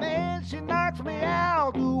 Man, she knocks me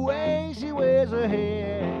out the way she wears her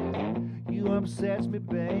hair. You upsets me,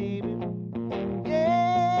 baby.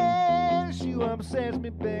 Yes, you upsets me,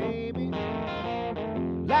 baby.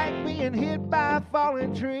 Like being hit by a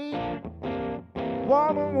falling tree.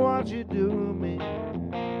 Woman, what you do to me?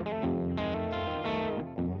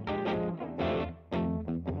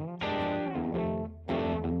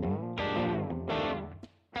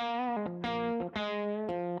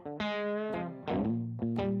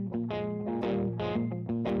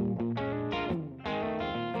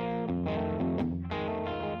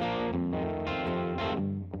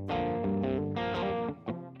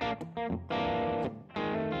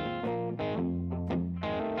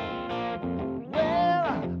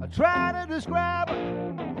 Try to describe it,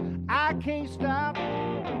 I can't stop.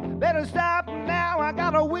 Better stop now, I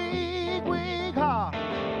got a weak, weak heart.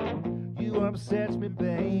 You upsets me,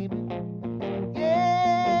 baby.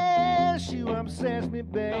 Yes, you upsets me,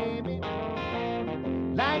 baby.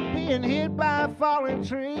 Like being hit by a falling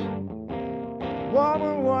tree.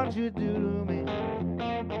 Woman, what you do to me?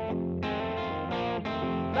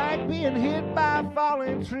 Like being hit by a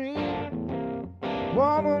falling tree.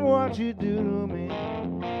 Woman, what you do to me?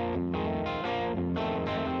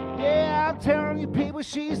 Yeah, I'm telling you people,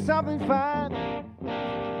 she's something fine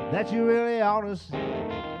that you really ought to see.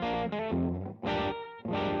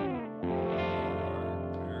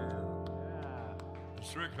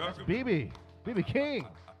 It's Rick Huckabee. B.B. King.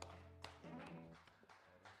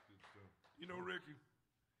 You know, Ricky,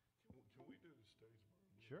 can we do the stage?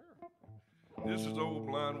 Sure. This is old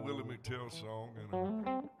blind Willie McTell song,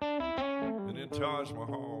 and then Taj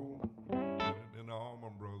Mahal and the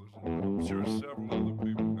Allman Brothers, and I'm sure several other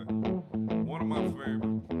people. One of my favorites.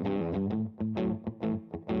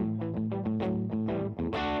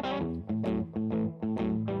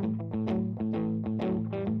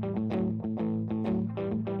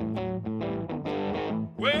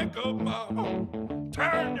 Wake up, mama,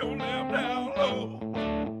 turn your lamp down low.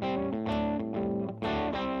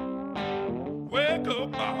 Wake up,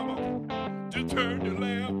 mama, just turn your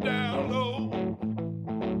lamp down low.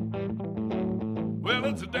 Well,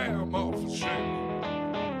 it's a damn awful shame.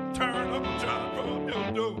 Turn up a job from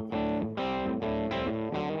your door.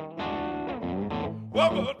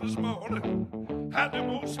 Woke up this morning, had them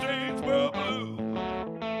old Statesboro blues.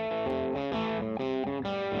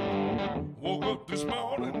 Woke up this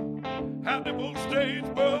morning, had them old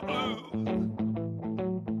Statesboro blues.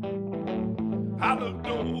 I looked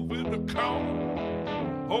over in the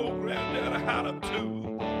corner, old granddaddy had them too.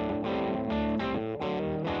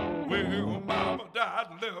 Well, mama died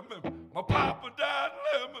and left me, my papa died and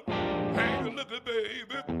left me. Hang a look at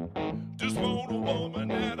baby, just want a woman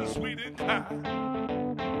that is sweet and kind.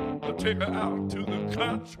 I'll take her out to the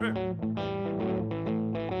country,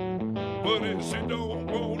 but if she don't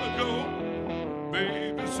wanna go,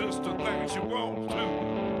 baby sister thinks she wants to.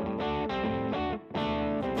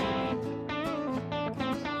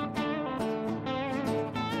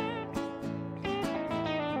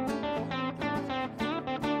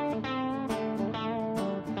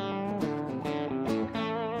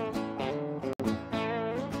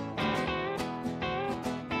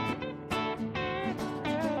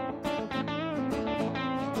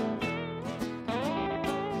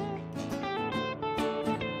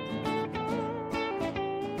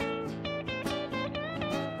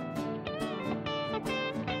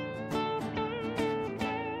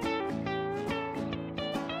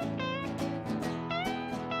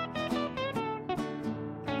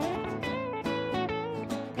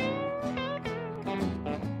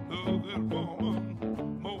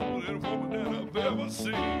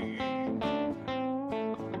 Seen.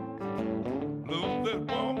 Love that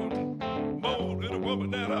woman more than a woman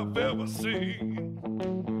that I've ever seen.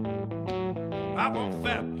 I'm a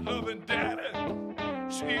fat loving daddy,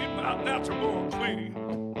 she's my natural born queen.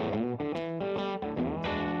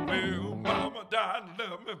 Well, mama died and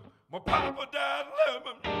left me, my papa died and left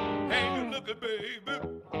me. Ain't you looking, baby,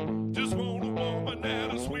 just want a woman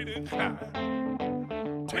that is sweet and kind.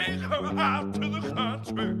 Take her out to the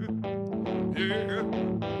country. Yeah,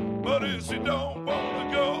 but if she don't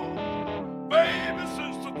wanna go, baby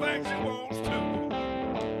sister thinks she wants to.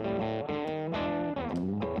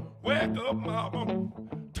 Wake up, mama,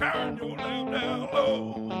 turn your lamp down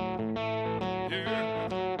low. Yeah,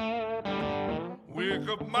 wake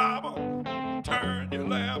up, mama, turn your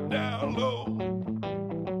lamp down low.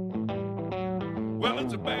 Well,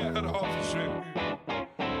 it's a bad awful shame.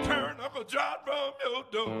 Turn up a jot from your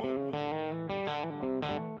door.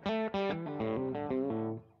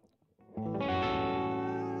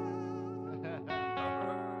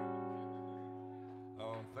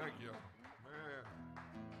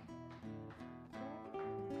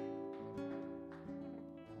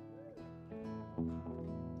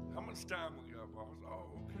 How much time we got, boss? Oh,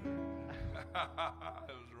 okay.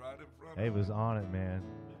 It was right in front of me. He was on it, man.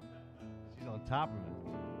 She's on top of it.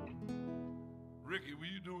 Ricky, will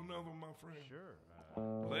you do another one, my friend? Sure.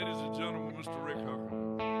 Ladies and gentlemen, Mr. Rick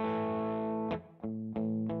Huckabee.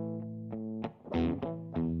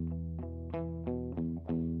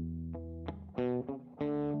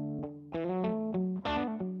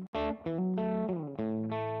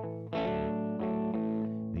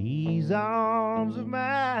 These arms of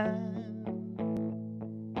mine,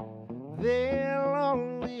 they're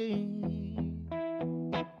lonely,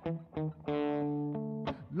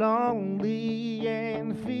 lonely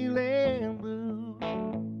and feeling blue.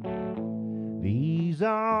 These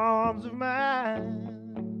arms of mine,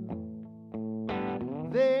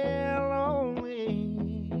 they're lonely,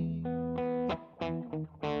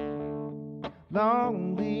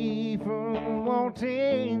 lonely from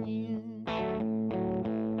wanting you.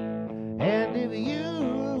 And if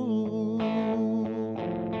you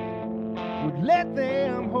would let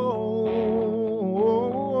them hold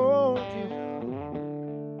you,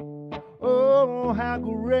 oh, how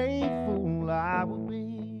grateful I would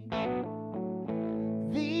be.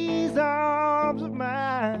 These arms of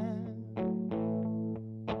mine,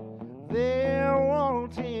 they're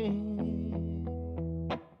wanting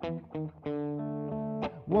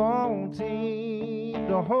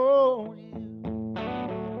to hold you.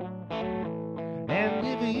 And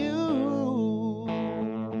if you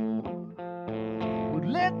would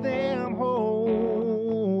let them hold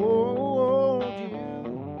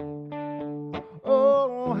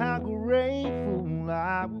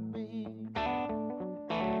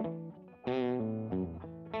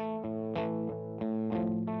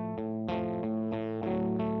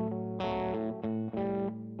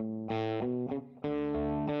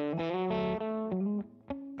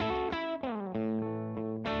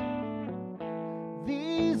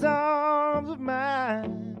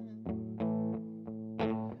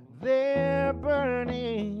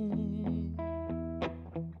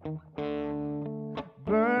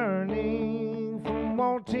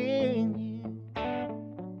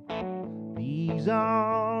these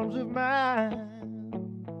arms of mine.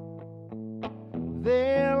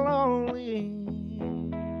 They're lonely,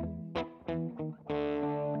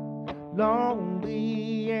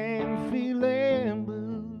 lonely and feeling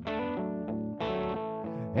blue.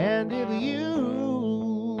 And if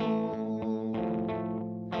you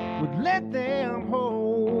would let them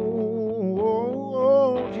hold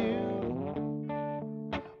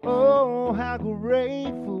you, oh, how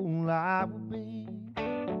grateful I would be.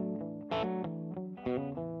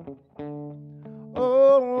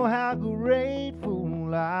 Oh, how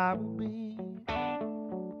grateful I would be.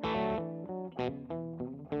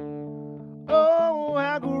 Oh,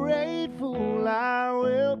 how grateful I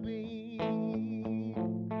will be.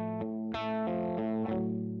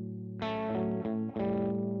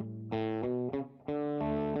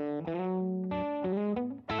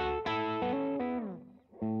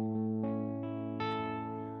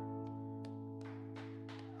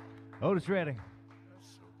 Otis Redding.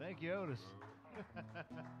 Thank you, Otis.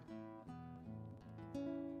 You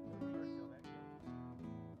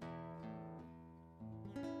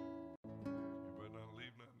better not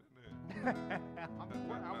leave nothing in there.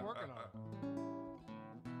 I'm working on it.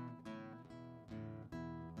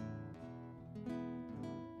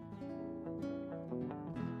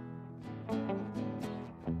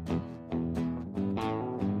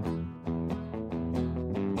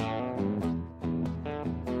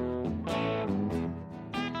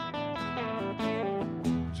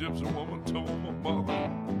 Gypsy woman told my mother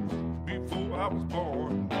before I was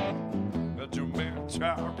born that your man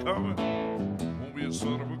child coming won't be a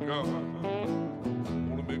son of a gun.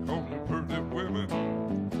 Wanna make all you pretty women,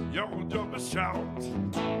 y'all jump and shout.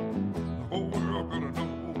 The whole world gonna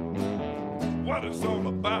know what it's all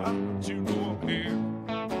about. You know I'm here.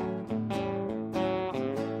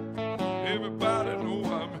 Everybody know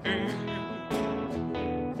I'm here.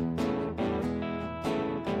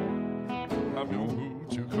 I'm your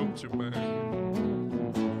hoochie coochie man.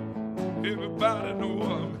 Everybody know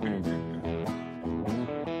I'm here.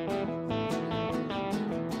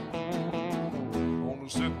 On the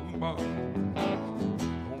 7th month,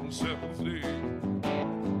 on the 7th day,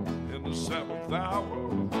 in the 7th hour,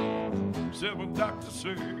 7 doctors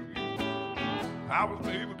say I was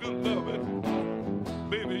made for good loving.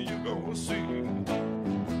 Baby, you gonna see.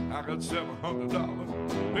 I got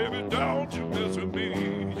 $700. Baby, don't you mess with me.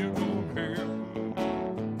 You know I'm here.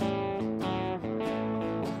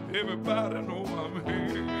 Everybody know I'm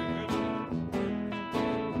here.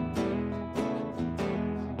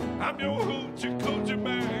 I'm your hoochie coochie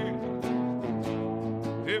man.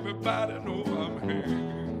 Everybody know I'm here.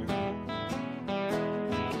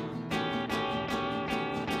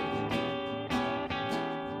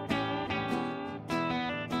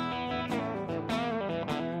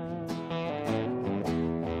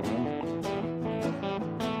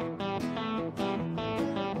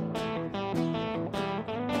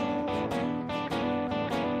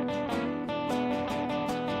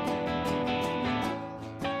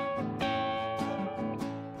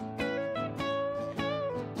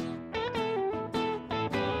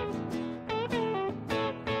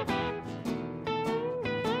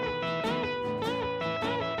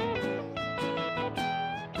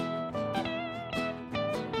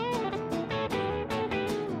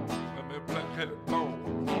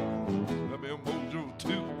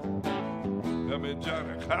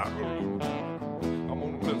 Johnny Cockeroo, I'm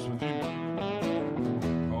gonna mess with you.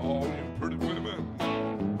 All you pretty women,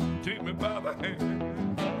 take me by the hand.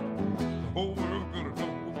 The whole world gonna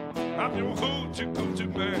know I'm your hoochie coochie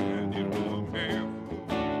man. You know I'm here.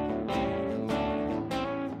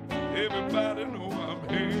 Everybody know I'm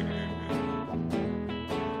here.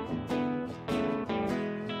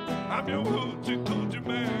 I'm your hoochie coochie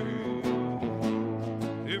man.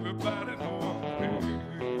 Everybody know I'm here.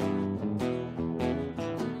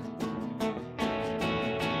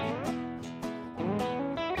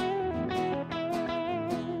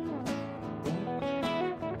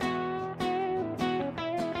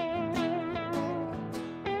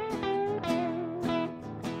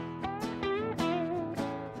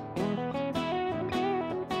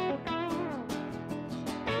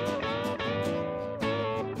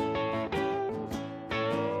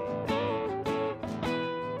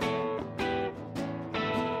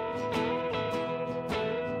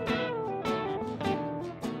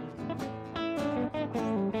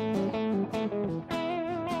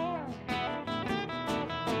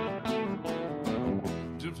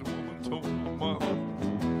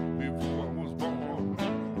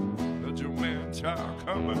 Child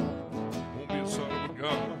coming, won't be a son of a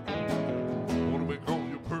gun. Wanna make all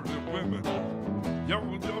your pretty women, y'all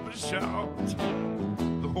gonna jump and shout.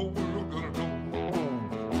 The whole world gonna know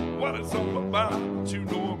Everybody, you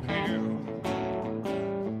know I'm here.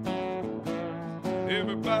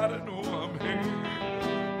 Everybody know I'm here.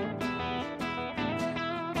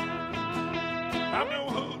 I'm no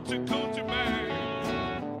hoochie coochie man.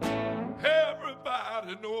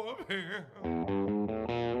 Everybody know I'm here.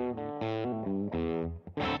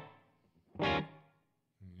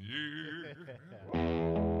 Yeah.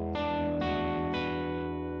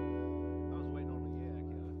 I was waiting on the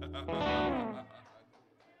Kenneth.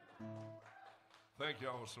 Thank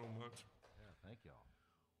y'all so much. Yeah, thank y'all.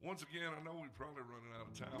 Once again, I know we're probably running out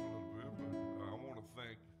of time a little bit, but I want to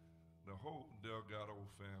thank the whole Delgado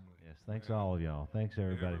family. Yes, thanks to all of y'all. Thanks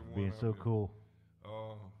everybody for being so cool.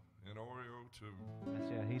 And Oreo too.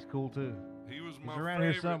 Yeah, he's cool too. He was He's my around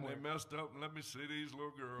here favorite. somewhere. They messed up and let me see these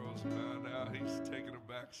little girls. And now he's taking a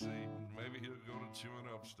back seat, and maybe he'll go to chewing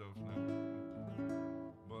up stuff now.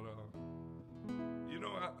 But you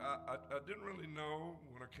know, I didn't really know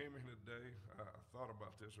when I came in today. I thought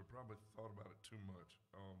about this, or probably thought about it too much.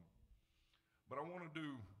 But I want to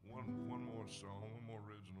do one more song, one more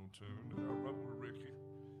original tune that I wrote with Ricky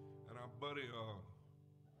and our buddy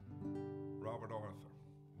Robert Arthur.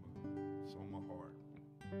 It's on my heart.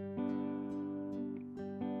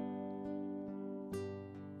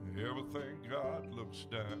 Everything God looks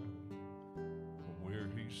down from where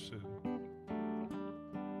he's sitting,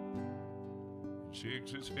 he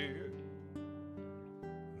shakes his head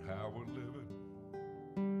at how we're living.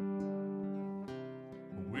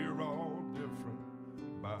 We're all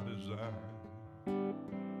different by design,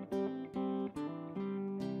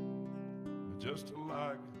 just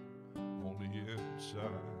alike on the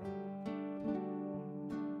inside.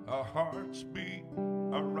 Our hearts beat,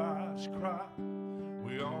 our eyes cry,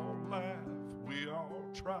 we all laugh, we all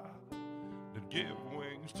try to give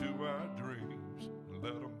wings to our dreams and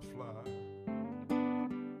let them fly.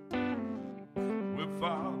 We're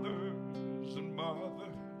fathers and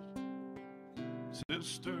mothers,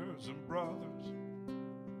 sisters and brothers,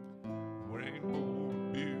 rainbow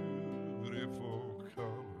beautiful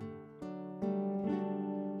color,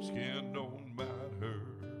 skin don't matter.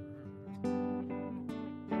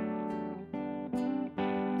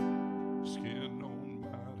 Skin don't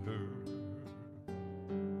matter.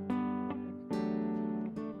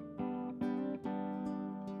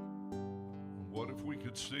 What if we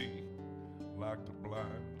could see like the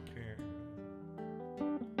blind can?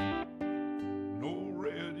 No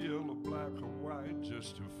red, yellow, black, or white,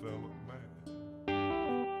 just a fellow man.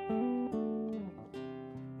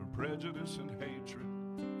 Where prejudice and hatred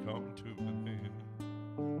come to an end,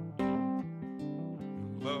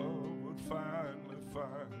 and love would finally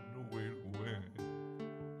find a way to win.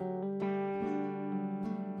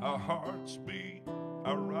 Our hearts beat,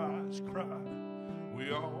 our eyes cry,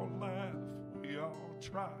 we all laugh, we all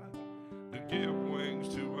try to give wings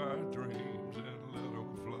to our dreams and let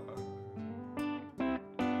them fly.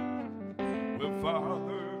 We're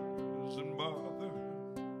fathers and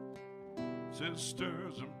mothers,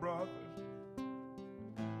 sisters and brothers,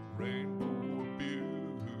 rainbow of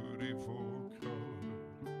beautiful color,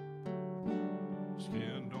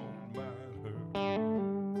 skin don't matter.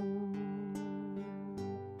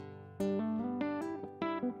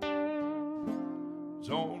 It's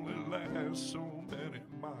only last so many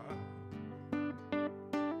miles,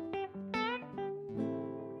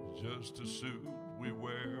 just a suit we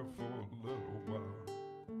wear for a little while.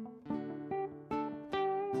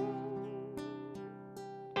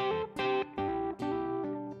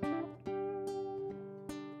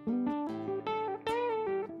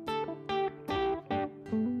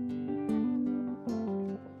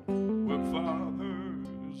 We're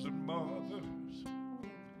fathers and mothers,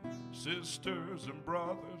 sisters and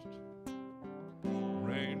brothers,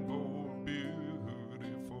 rainbow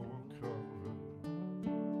beautiful color,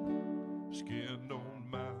 skin don't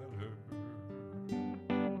matter.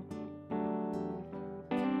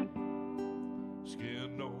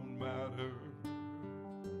 Skin don't matter.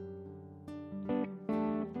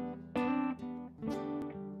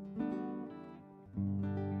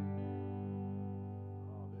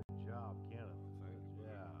 Oh, good job, Kenneth. Thank you.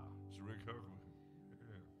 Yeah. It's Rick Huckman.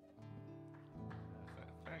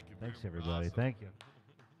 Yeah. Thank you. Thanks man. everybody. Awesome. Thank you.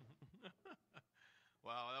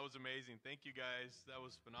 Wow, that was amazing. Thank you guys. That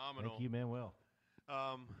was phenomenal. Thank you, Manuel.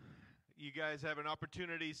 You guys have an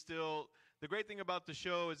opportunity still. The great thing about the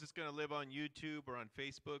show is it's going to live on YouTube or on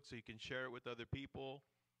Facebook, so you can share it with other people,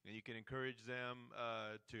 and you can encourage them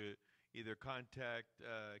to either contact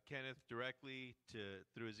Kenneth directly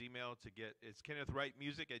through his email to get, it's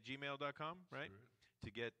kennethwrightmusic@gmail.com, right? Sure.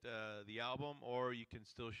 To get the album, or you can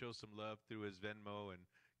still show some love through his Venmo and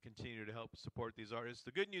continue to help support these artists.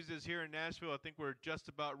 The good news is here in Nashville, I think we're just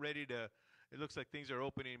about ready to it looks like things are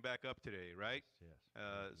opening back up today, right?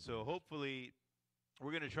 Yes. So hopefully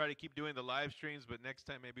we're going to try to keep doing the live streams, but next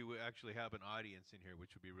time maybe we actually have an audience in here,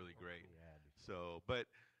 which would be really great. So, but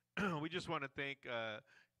we just want to thank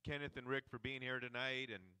Kenneth and Rick for being here tonight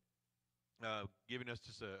and giving us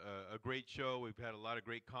just a great show. We've had a lot of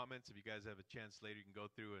great comments. If you guys have a chance later, you can go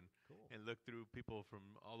through and look through people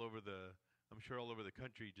from all over I'm sure all over the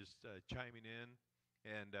country just chiming in.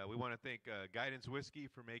 And we want to thank Guidance Whiskey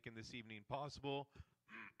for making this evening possible.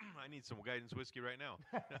 I need some Guidance Whiskey right now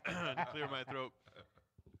to clear my throat.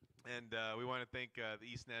 And we want to thank the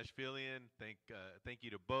East Nashvilleian. Thank you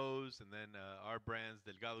to Bose, and then our brands,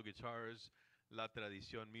 Delgado Guitars, La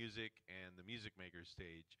Tradición Music, and the Music Maker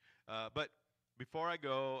Stage. But before I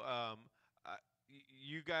go,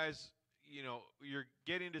 you guys, you're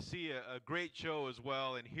getting to see a great show as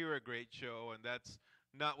well and hear a great show, and that's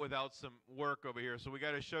not without some work over here. So we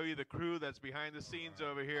got to show you the crew that's behind the scenes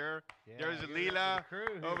over here. Yeah, there's Lila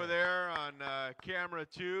over there on camera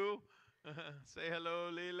 2. Say hello,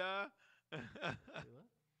 Lila.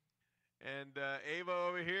 And Ava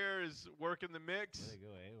over here is working the mix. There you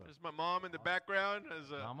go, Ava. There's my mom in the background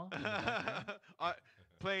as Mama?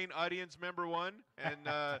 playing audience member 1,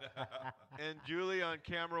 and Julie on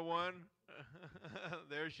camera 1.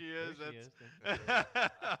 There she is.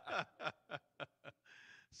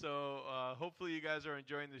 So hopefully you guys are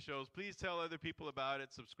enjoying the shows. Please tell other people about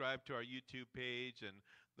it. Subscribe to our YouTube page, and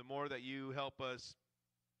the more that you help us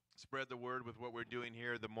spread the word with what we're doing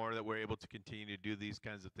here, the more that we're able to continue to do these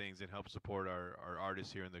kinds of things and help support our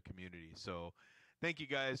artists here in the community. So thank you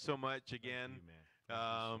guys so much again. Thank you, man.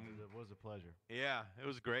 It was a pleasure. Yeah, it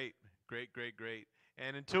was great. Great.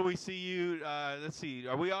 And until we see you, let's see,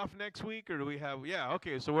 are we off next week or do we have, yeah,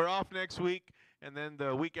 okay, so we're off next week, and then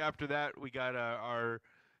the week after that we got our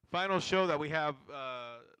final show that we have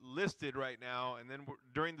listed right now, and then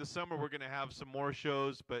during the summer we're going to have some more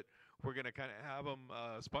shows, but we're going to kind of have them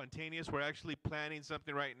spontaneous. We're actually planning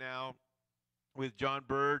something right now with John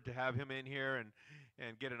Bird to have him in here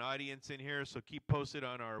and get an audience in here, so keep posted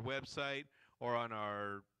on our website or on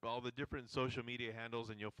all the different social media handles,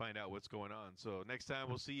 and you'll find out what's going on. So next time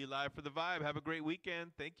we'll see you live for the Vibe. Have a great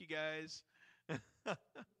weekend. Thank you, guys.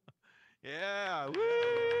 Yeah. Woo!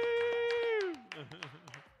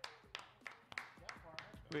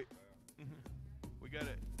 Wait. We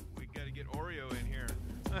gotta get Oreo in here.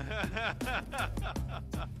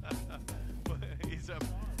 He's up.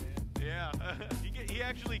 Yeah. He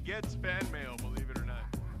actually gets fan mail, believe it or not.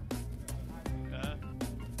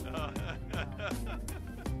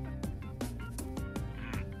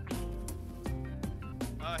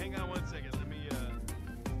 Hang on one second.